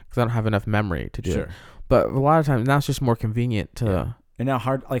physically because I don't have enough memory to do it. But a lot of times now it's just more convenient to. Yeah. And now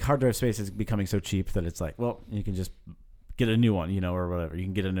hard drive space is becoming so cheap that it's like, well, you can just get a new one, or whatever. You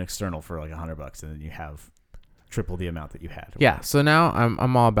can get an external for like $100, and then you have triple the amount that you had. Yeah. So now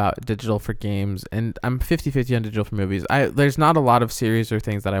I'm all about digital for games, and I'm 50-50 on digital for movies. There's not a lot of series or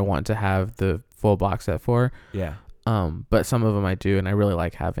things that I want to have the full box set for. Yeah. But some of them I do, and I really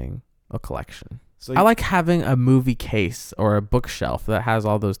like having a collection. So I like having a movie case or a bookshelf that has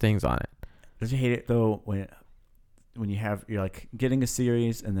all those things on it. Don't you hate it though when you're like getting a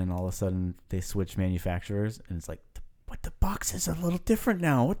series and then all of a sudden they switch manufacturers and it's like, what, the box is a little different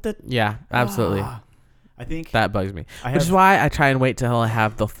now? What the? Yeah, absolutely. I think that bugs me, which is why I try and wait till I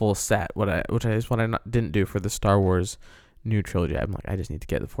have the full set. Which is what I didn't do for the Star Wars new trilogy. I'm like, I just need to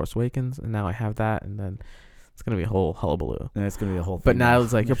get the Force Awakens, and now I have that, and then it's gonna be a whole hullabaloo. And it's gonna be a whole thing. But now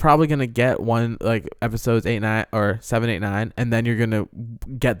it's like you're probably gonna get one like episodes 8, 9 or 7, 8, 9, and then you're gonna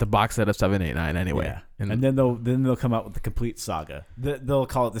get the box set of 7, 8, 9 anyway. Yeah. And then they'll come out with the complete saga. They'll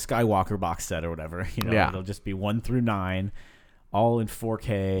call it the Skywalker box set or whatever. It'll just be 1 through 9, all in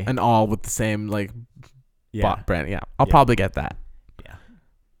 4K, and all with the same like brand. Yeah, I'll probably get that. Yeah.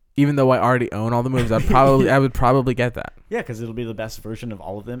 even though I already own all the movies, I would probably get that. Yeah, because it'll be the best version of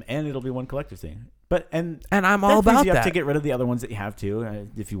all of them, and it'll be one collector thing. But and I'm all about you that. have to get rid of the other ones that you have too,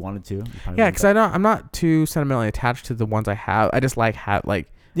 if you wanted to. Yeah, because I'm not too sentimentally attached to the ones I have. I just like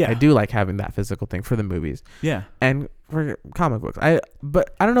I do like having that physical thing for the movies. Yeah, and for comic books,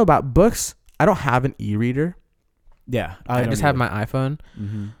 but I don't know about books. I don't have an e-reader. Yeah, I just have my iPhone,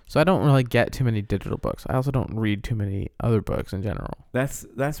 so I don't really get too many digital books. I also don't read too many other books in general. That's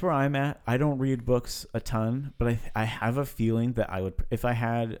where I'm at. I don't read books a ton, but I have a feeling that I would, if I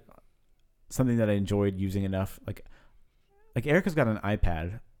had something that I enjoyed using enough, like Erica's got an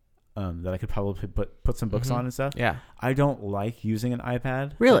iPad that I could probably put some books on and stuff. Yeah, I don't like using an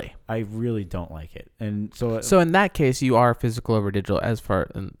iPad. Really, I really don't like it, and so in that case, you are physical over digital as far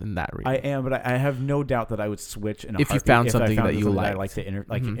in that reason. I am, but I have no doubt that I would switch in a if you found something that you I like to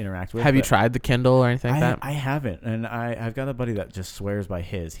interact with. Have you tried the Kindle or anything like that? I haven't, and I've got a buddy that just swears by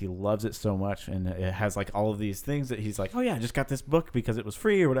his. He loves it so much, and it has like all of these things that he's like, oh yeah, I just got this book because it was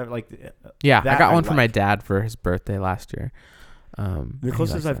free or whatever. Like, yeah, I got one for my dad for his birthday last year. The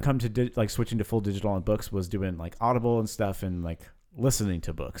closest I've come to like switching to full digital on books was doing like Audible and stuff, and like listening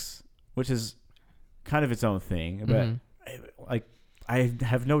to books, which is kind of its own thing. But I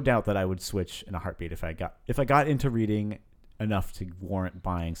have no doubt that I would switch in a heartbeat if I got into reading enough to warrant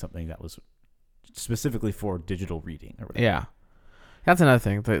buying something that was specifically for digital reading or whatever. Yeah, that's another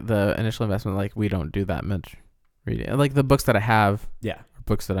thing. The initial investment, like we don't do that much reading. Like the books that I have, are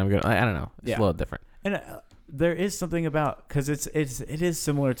books that I'm gonna. I don't know. It's a little different. And there is something about, because it is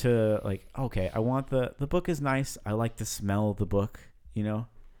similar to like, okay, I want the book is nice. I like the smell of the book, you know.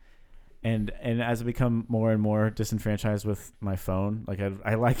 And as I become more and more disenfranchised with my phone, like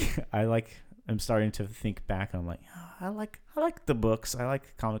I'm starting to think back. I'm like, I like the books. I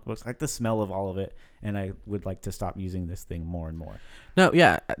like comic books. I like the smell of all of it, and I would like to stop using this thing more and more. No,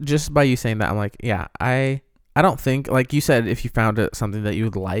 yeah, just by you saying that, I'm like, yeah, I don't think, like you said, if you found something that you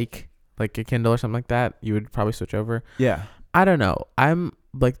would like a Kindle or something like that, you would probably switch over. Yeah. I don't know. I'm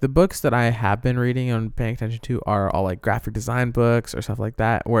like, the books that I have been reading and paying attention to are all like graphic design books or stuff like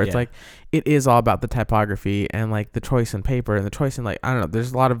that, where it's like, it is all about the typography and like the choice in paper and the choice in, like, I don't know,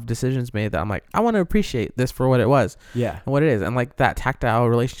 there's a lot of decisions made that I'm like, I want to appreciate this for what it was. Yeah. And what it is. And like that tactile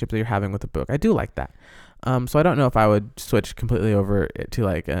relationship that you're having with the book. I do like that. So I don't know if I would switch completely over to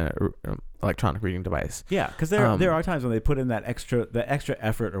like an electronic reading device. Yeah, because there are times when they put in the extra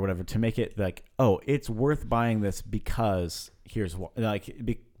effort or whatever to make it like, oh, it's worth buying this because here's what,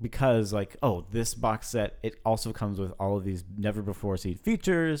 because like, oh, this box set, it also comes with all of these never before seen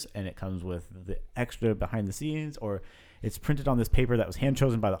features, and it comes with the extra behind the scenes, or it's printed on this paper that was hand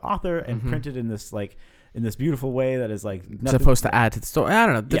chosen by the author and printed in this like, in this beautiful way that is like supposed to add to the story. I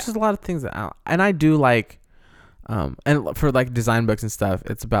don't know. There's just a lot of things that and I do like, and for like design books and stuff,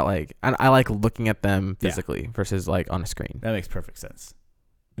 it's about like, I like looking at them physically versus like on a screen. That makes perfect sense,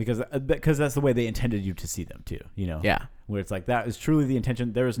 because that's the way they intended you to see them too. You know. Yeah. Where it's like, that is truly the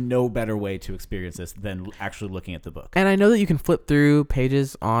intention. There is no better way to experience this than actually looking at the book. And I know that you can flip through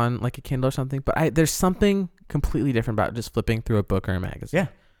pages on like a Kindle or something, but there's something completely different about just flipping through a book or a magazine. Yeah.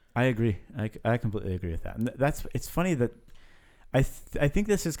 I agree. I completely agree with that. And it's funny that I think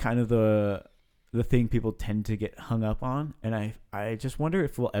this is kind of the thing people tend to get hung up on, and I just wonder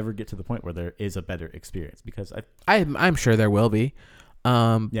if we'll ever get to the point where there is a better experience, because I'm sure there will be.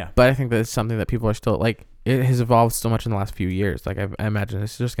 But I think that it's something that people are still like, it has evolved so much in the last few years. Like I imagine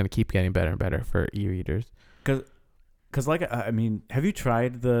it's just going to keep getting better and better for e-readers. Because like, I mean, have you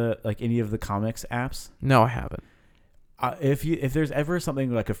tried any of the comics apps? No, I haven't. If there's ever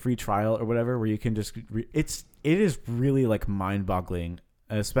something like a free trial or whatever where you can just it is really like mind-boggling,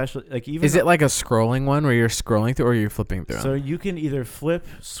 especially like, even is it like a scrolling one where you're scrolling through or you're flipping through? So you can either flip,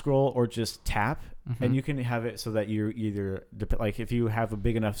 scroll, or just tap, and you can have it so that you're either like, if you have a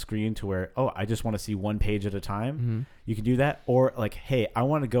big enough screen to where, oh, I just want to see one page at a time, you can do that, or like, hey, I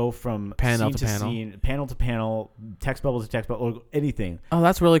want to go from panel scene to panel, scene, panel to panel, text bubble to text bubble, or anything. Oh,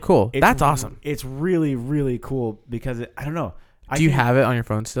 that's really cool. That's awesome. It's really, really cool, because I don't know. Do you have it on your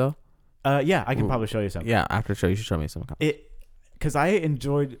phone still? Yeah, I can probably show you some. Yeah, after the show, you should show me some. Because I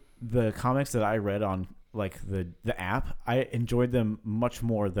enjoyed the comics that I read on like the app. I enjoyed them much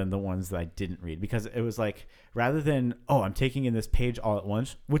more than the ones that I didn't read, because it was like, rather than, oh, I'm taking in this page all at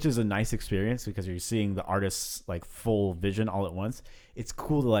once, which is a nice experience because you're seeing the artist's like full vision all at once. It's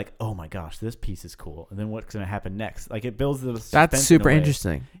cool to like, oh my gosh, this piece is cool, and then what's going to happen next? Like, it builds the suspense. That's super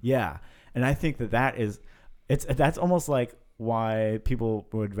interesting. Yeah, and I think that's almost like why people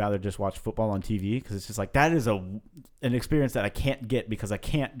would rather just watch football on TV, because it's just like, that is an experience that I can't get, because I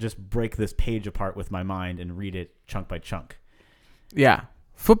can't just break this page apart with my mind and read it chunk by chunk. Yeah,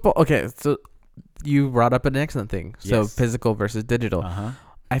 Football. Okay, so you brought up an excellent thing. So Yes. physical versus digital. Uh-huh.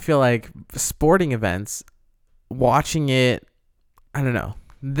 I feel like sporting events, watching it, I don't know.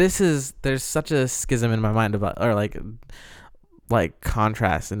 There's such a schism in my mind about, or like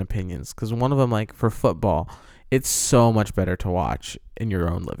contrast in opinions. Because one of them, like for football, it's so much better to watch in your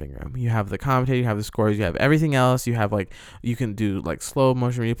own living room. You have the commentator, you have the scores, you have everything else. You have like, you can do like slow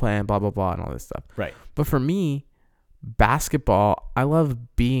motion replay and blah, blah, blah, and all this stuff. Right. But for me, basketball, I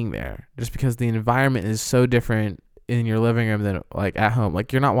love being there just because the environment is so different in your living room than like at home.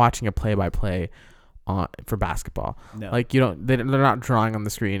 Like you're not watching a play-by-play on for basketball. No. Like they're not drawing on the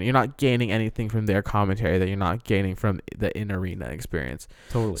screen. You're not gaining anything from their commentary that you're not gaining from the in-arena experience.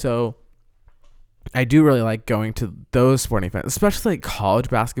 Totally. So I do really like going to those sporting events, especially like college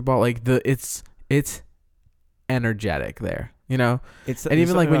basketball. Like it's energetic there, you know. And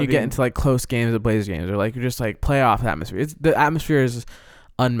even like when you get into like close games at Blazers games or like you're just like playoff atmosphere. The atmosphere is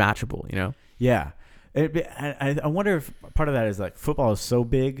unmatchable, you know. Yeah. I wonder if part of that is like football is so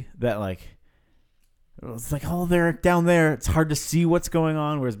big that like it's like, oh, they're down there. It's hard to see what's going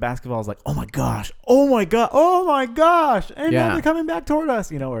on. Whereas basketball is like, oh my gosh, oh my god, oh my gosh, and now they're coming back toward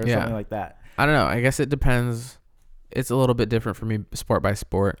us, you know, or something like that. I don't know. I guess it depends. It's a little bit different for me, sport by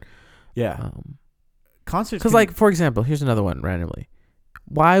sport. Yeah. Concerts. Because like, for example, here's another one randomly.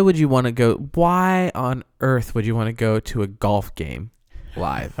 Why on earth would you want to go to a golf game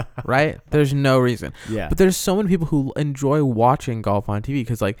live? Right? There's no reason. Yeah. But there's so many people who enjoy watching golf on TV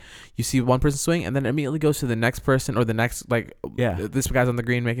because like you see one person swing and then it immediately goes to the next person or the next this guy's on the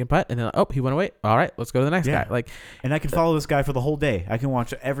green making putt and then oh, he went away. All right, let's go to the next guy. Like, and I can follow this guy for the whole day. I can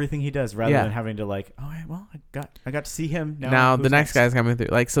watch everything he does rather than having to like, all right, well, I got to see him now the next guy's coming through.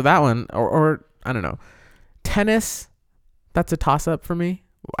 Like, so that one or I don't know. Tennis, that's a toss up for me.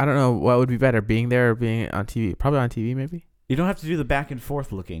 I don't know what would be better, being there or being on TV. Probably on TV, maybe. You don't have to do the back and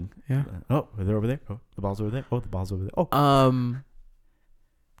forth looking. Yeah. Oh, they're over there. Oh, the ball's over there. Oh, the ball's over there. Oh.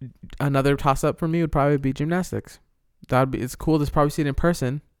 Another toss up for me would probably be gymnastics. It's cool to probably see it in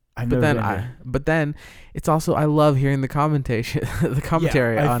person. But then it's also, I love hearing the commentary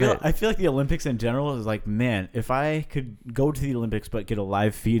on it. I feel like the Olympics in general is like, man, if I could go to the Olympics but get a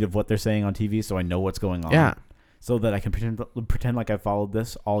live feed of what they're saying on TV so I know what's going on. Yeah. So that I can pretend like I followed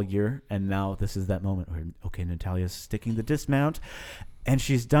this all year, and now this is that moment where, okay, Natalia's sticking the dismount, and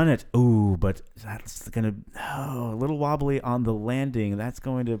she's done it. Ooh, but that's going to a little wobbly on the landing. That's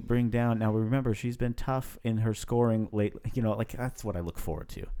going to bring down. Now, remember, she's been tough in her scoring late. You know, like that's what I look forward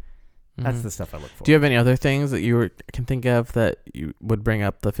to. That's the stuff I look for. Do you have any other things that you can think of that you would bring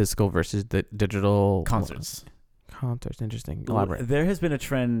up the physical versus the digital concerts? Concerts, interesting. Elaborate. There has been a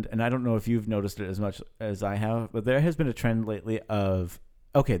trend, and I don't know if you've noticed it as much as I have, but there has been a trend lately of,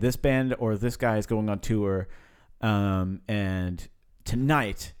 okay, this band or this guy is going on tour, and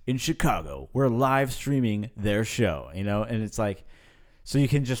tonight in Chicago, we're live streaming their show, you know, and it's like, so you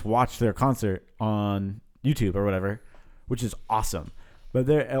can just watch their concert on YouTube or whatever, which is awesome. But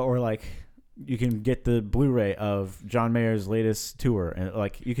or like you can get the Blu-ray of John Mayer's latest tour, and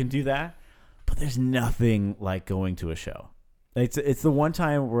like you can do that. But there's nothing like going to a show. It's the one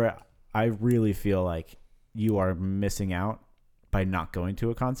time where I really feel like you are missing out by not going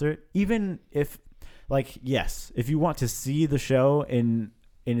to a concert. Even if, like, yes, if you want to see the show in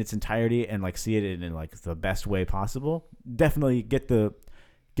its entirety and like see it in like the best way possible, definitely get the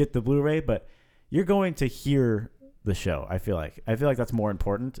Blu-ray. But you're going to hear the show. I feel like that's more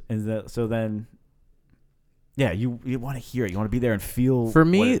important. And so then. Yeah, you want to hear it. You want to be there and feel. For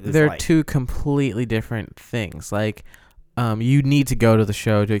me, they're two completely different things. Like, you need to go to the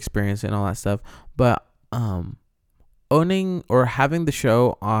show to experience it and all that stuff. But owning or having the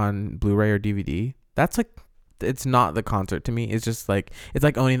show on Blu-ray or DVD, that's like, it's not the concert to me. It's just like, it's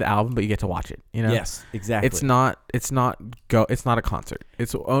like owning the album, but you get to watch it. You know? Yes, exactly. It's not a concert.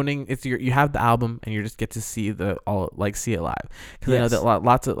 It's owning. You have the album and you just get to see see it live. Because I know that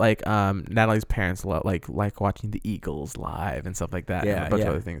lots of like Natalie's parents like watching the Eagles live and stuff like that. Yeah, and a bunch of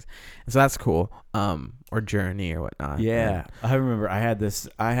other things. And so that's cool. Or Journey or whatnot. Yeah, I remember I have it's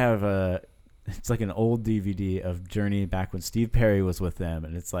like an old DVD of Journey back when Steve Perry was with them,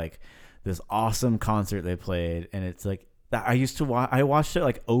 and it's like this awesome concert they played, and it's like I watched it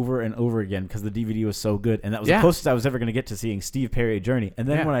like over and over again because the DVD was so good, and that was the closest I was ever going to get to seeing Steve Perry Journey. And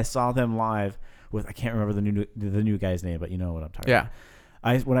then when I saw them live with, I can't remember the new guy's name, but you know what I'm talking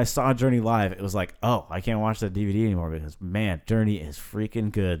about. When I saw Journey live, it was like, oh, I can't watch that DVD anymore because man, Journey is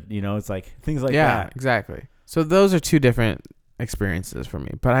freaking good. You know, it's like things like that. Yeah, exactly. So those are two different experiences for me,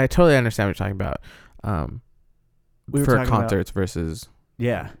 but I totally understand what you're talking about. For concerts versus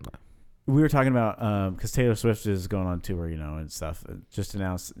we were talking about because Taylor Swift is going on tour, and stuff. Just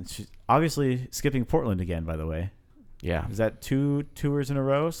announced she's obviously skipping Portland again. By the way, Yeah. is that 2 tours in a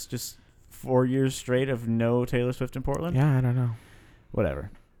row? Just 4 years straight of no Taylor Swift in Portland. Yeah, I don't know.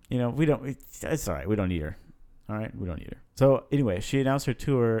 Whatever. We don't. It's all right. We don't need her. All right, we don't need her. So anyway, she announced her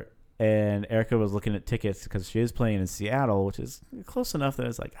tour, and Erica was looking at tickets because she is playing in Seattle, which is close enough that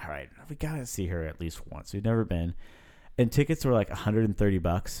it's like, all right, we gotta see her at least once. We've never been, and tickets were like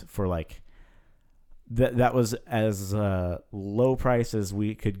 $130 for like that was as low price as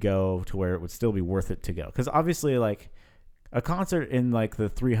we could go to where it would still be worth it to go. Because obviously, like a concert in like the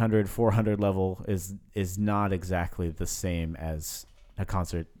 300, 400 level is not exactly the same as a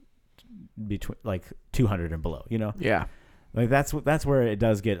concert between like 200 and below, Yeah. like that's where it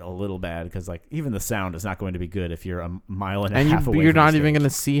does get a little bad, because like even the sound is not going to be good if you're a mile and a half away. You're from not the even stage. going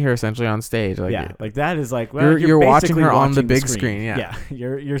to see her essentially on stage. Like, Yeah, like that is like, well, you're watching basically her on the watching big screen. Yeah.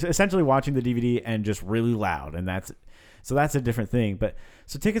 You're essentially watching the DVD and just really loud, and that's a different thing. But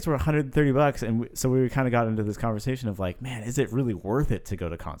so tickets were $130, and so we kind of got into this conversation of like, man, is it really worth it to go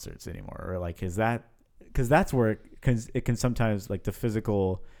to concerts anymore, or like is that, because that's where it can sometimes, like the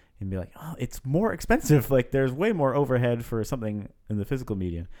physical, and be like, oh, it's more expensive. Like there's way more overhead for something in the physical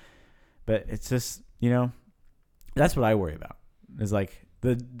medium. But it's just, that's what I worry about. Is like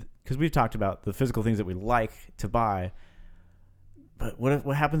because we've talked about the physical things that we like to buy. But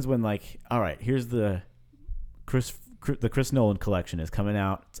what happens when, like, all right, here's the Chris Nolan collection is coming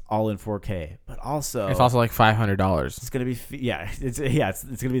out. It's all in 4K, but also It's also like $500. it's gonna be it's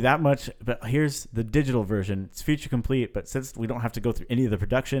gonna be that much. But here's the digital version. It's feature complete, but since we don't have to go through any of the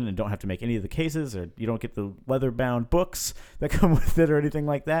production and don't have to make any of the cases, or you don't get the leather bound books that come with it or anything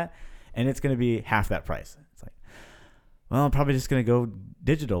like that, and it's gonna be half that price. It's like, well, I'm probably just gonna go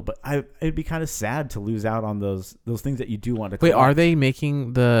digital, but it'd be kind of sad to lose out on those things that you do want to collect. Wait, are they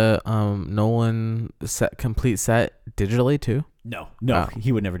making the Nolan complete set digitally too? No, Oh.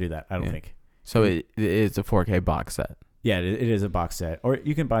 he would never do that. I don't think. So it is a 4K box set. Yeah, it is a box set, or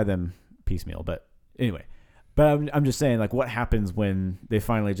you can buy them piecemeal. But anyway, I'm just saying, like, what happens when they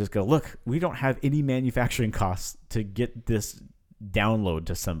finally just go, look, we don't have any manufacturing costs to get this download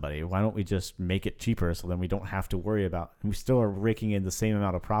to somebody. Why don't we just make it cheaper, so then we don't have to worry about, and we still are raking in the same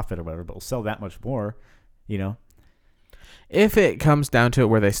amount of profit or whatever, but we'll sell that much more, If it comes down to it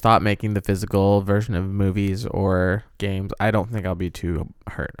where they stop making the physical version of movies or games, I don't think I'll be too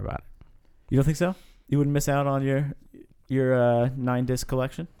hurt about it. You don't think so? You wouldn't miss out on your 9-disc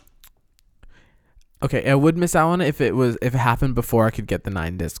collection? Okay, I would miss out on it if it happened before I could get the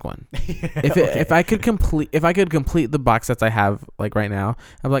 9-disc one. If I could complete the box sets I have like right now,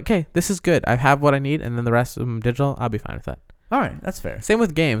 I'm like, okay, this is good. I have what I need, and then the rest of them digital, I'll be fine with that. All right, that's fair. Same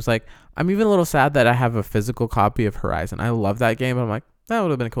with games. Like, I'm even a little sad that I have a physical copy of Horizon. I love that game, but I'm like, that would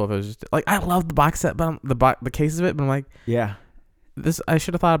have been cool if it was just like, I love the box set, but the case of it. But I'm like, Yeah. I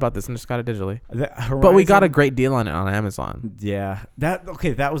should have thought about this and just got it digitally. Horizon, But we got a great deal on it on Amazon. Yeah, that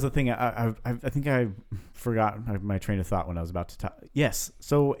was the thing. I think I forgot my train of thought when I was about to talk. Yes,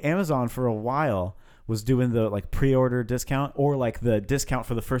 so Amazon for a while was doing the like pre-order discount, or like the discount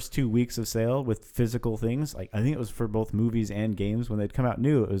for the first 2 weeks of sale with physical things. Like I think it was for both movies and games when they'd come out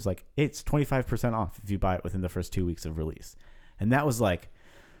new. It was like it's 25% off if you buy it within the first 2 weeks of release, and that was like,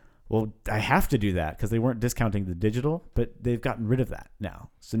 well, I have to do that because they weren't discounting the digital, but they've gotten rid of that now.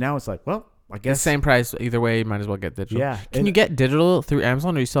 So now it's like, well, I It's guess the same price either way. You might as well get digital. Yeah. Can you get digital through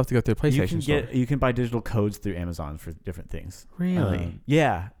Amazon, or you still have to go through PlayStation Store? You can buy digital codes through Amazon for different things. Really?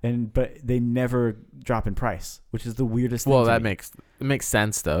 Yeah, but they never drop in price, which is the weirdest thing. Well, to that me. makes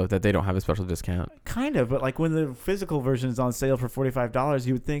sense though that they don't have a special discount. Kind of, but like when the physical version is on sale for $45,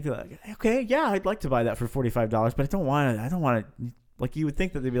 you would think like, okay, yeah, I'd like to buy that for $45, but I don't want to. Like you would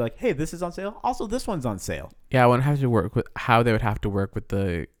think that they'd be like, hey, this is on sale. Also, this one's on sale. Yeah, I wouldn't have to work with how they would have to work with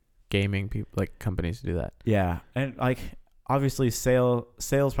the gaming people, like companies, to do that. Yeah, and like obviously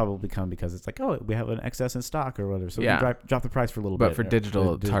sales probably come because it's like, oh, we have an excess in stock or whatever, so we can drop the price for a little bit. But for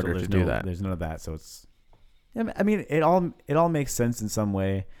digital, it's harder to do that. There's none of that, so it's. I mean, it all makes sense in some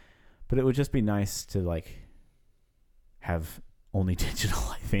way, but it would just be nice to like have only digital.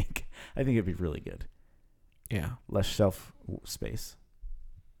 I think it'd be really good. Yeah, Less shelf space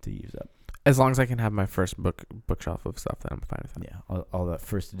to use up. as long as I can have my first bookshelf of stuff, then I'm fine with that. Yeah, all that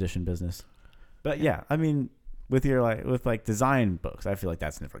first edition business. But yeah, I mean, with design books, I feel like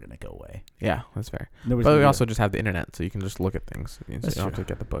that's never gonna go away. Yeah, that's fair. Nobody's But we gonna also just have the internet, so you can just look at things. You That's don't have true. to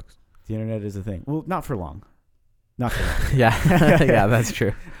get the books. the internet is a thing. Well, not for long. Not for long. Yeah, yeah, that's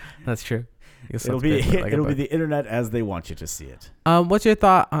true. That's true. It'll be the internet as they want you to see it. What's your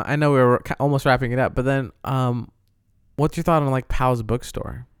thought? I know we were almost wrapping it up, but then what's your thought on like Powell's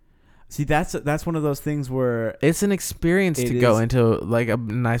bookstore? See, that's one of those things where It's an experience to go into like a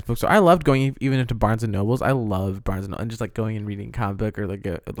nice bookstore. I loved going even into Barnes and Nobles. I loved Barnes and Noble, and just like going and reading a comic book or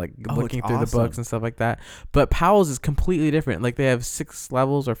looking through the books and stuff like that. But Powell's is completely different. Like they have 6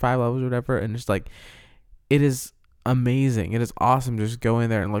 levels or 5 levels or whatever, and just like it is amazing. It is awesome to just go in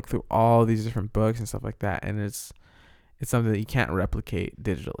there and look through all these different books and stuff like that. And it's something that you can't replicate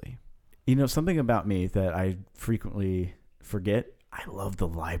digitally. You know, something about me that I frequently forget. I love the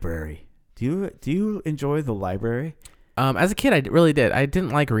library. Do you enjoy the library? As a kid, I really did. I didn't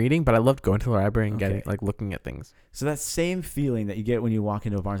like reading, but I loved going to the library and getting like looking at things. So that same feeling that you get when you walk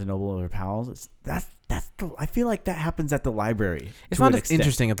into a Barnes and Noble or Powell's, I feel like that happens at the library. It's not as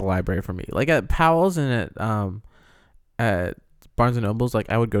interesting at the library for me. Like at Powell's and at Barnes and Nobles, like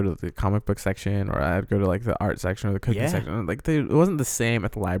I would go to the comic book section, or I'd go to like the art section or the cooking section. Like it wasn't the same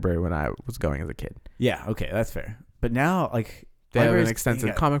at the library when I was going as a kid. Yeah, okay, that's fair. But now, like they have an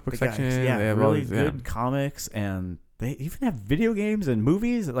extensive comic book section. They have really good comics, and they even have video games and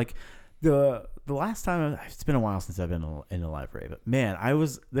movies. Like the last time, it's been a while since I've been in a library, but man,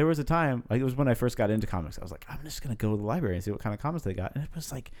 there was a time, like it was when I first got into comics. I was like, I'm just gonna go to the library and see what kind of comics they got, and it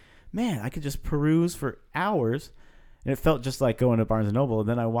was like, man, I could just peruse for hours. And it felt just like going to Barnes and Noble, and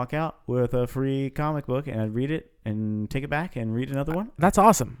then I walk out with a free comic book and I read it and take it back and read another one. That's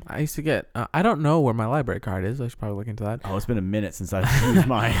awesome. I used to get. I don't know where my library card is. I should probably look into that. Oh, it's been a minute since I've used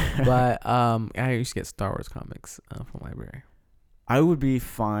mine. But I used to get Star Wars comics from library. I would be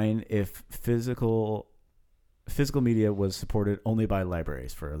fine if physical media was supported only by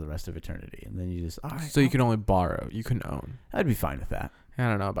libraries for the rest of eternity, and then you just you can only borrow. You can own. I'd be fine with that. I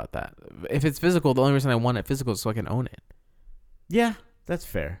don't know about that. If it's physical, the only reason I want it physical is so I can own it. Yeah, that's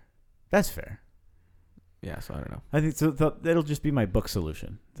fair. Yeah, so I don't know. I think so. It'll just be my book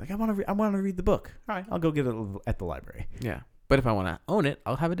solution. It's like I want to read the book. All right, I'll go get it at the library. Yeah, but if I want to own it,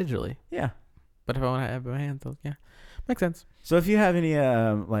 I'll have it digitally. Yeah, but if I want to have it in my hands, makes sense. So if you have any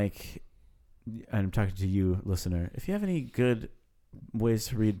I'm talking to you, listener. If you have any good ways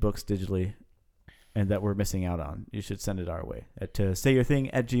to read books digitally and that we're missing out on, you should send it our way to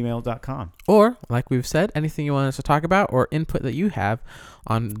sayyourthing@gmail.com. Or, like we've said, anything you want us to talk about or input that you have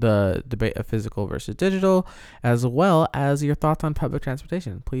on the debate of physical versus digital, as well as your thoughts on public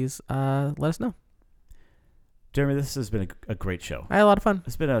transportation. Please let us know. Jeremy, this has been a great show. I had a lot of fun.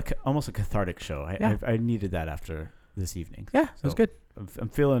 It's been almost a cathartic show. I needed that after this evening. Yeah, it was good. I'm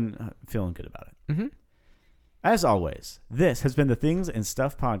feeling good about it. Mm-hmm. As always, this has been the Things and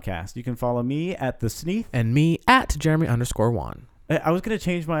Stuff podcast. You can follow me at The Sneath. And me at Jeremy_Juan. I was going to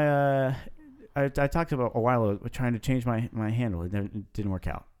change my... I talked about a while ago trying to change my handle. It didn't work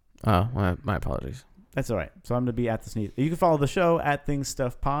out. Oh, my apologies. That's all right. So I'm going to be at The Sneath. You can follow the show at Things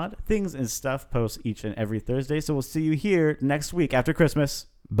Stuff Pod. Things and Stuff posts each and every Thursday. So we'll see you here next week after Christmas.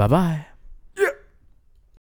 Bye-bye.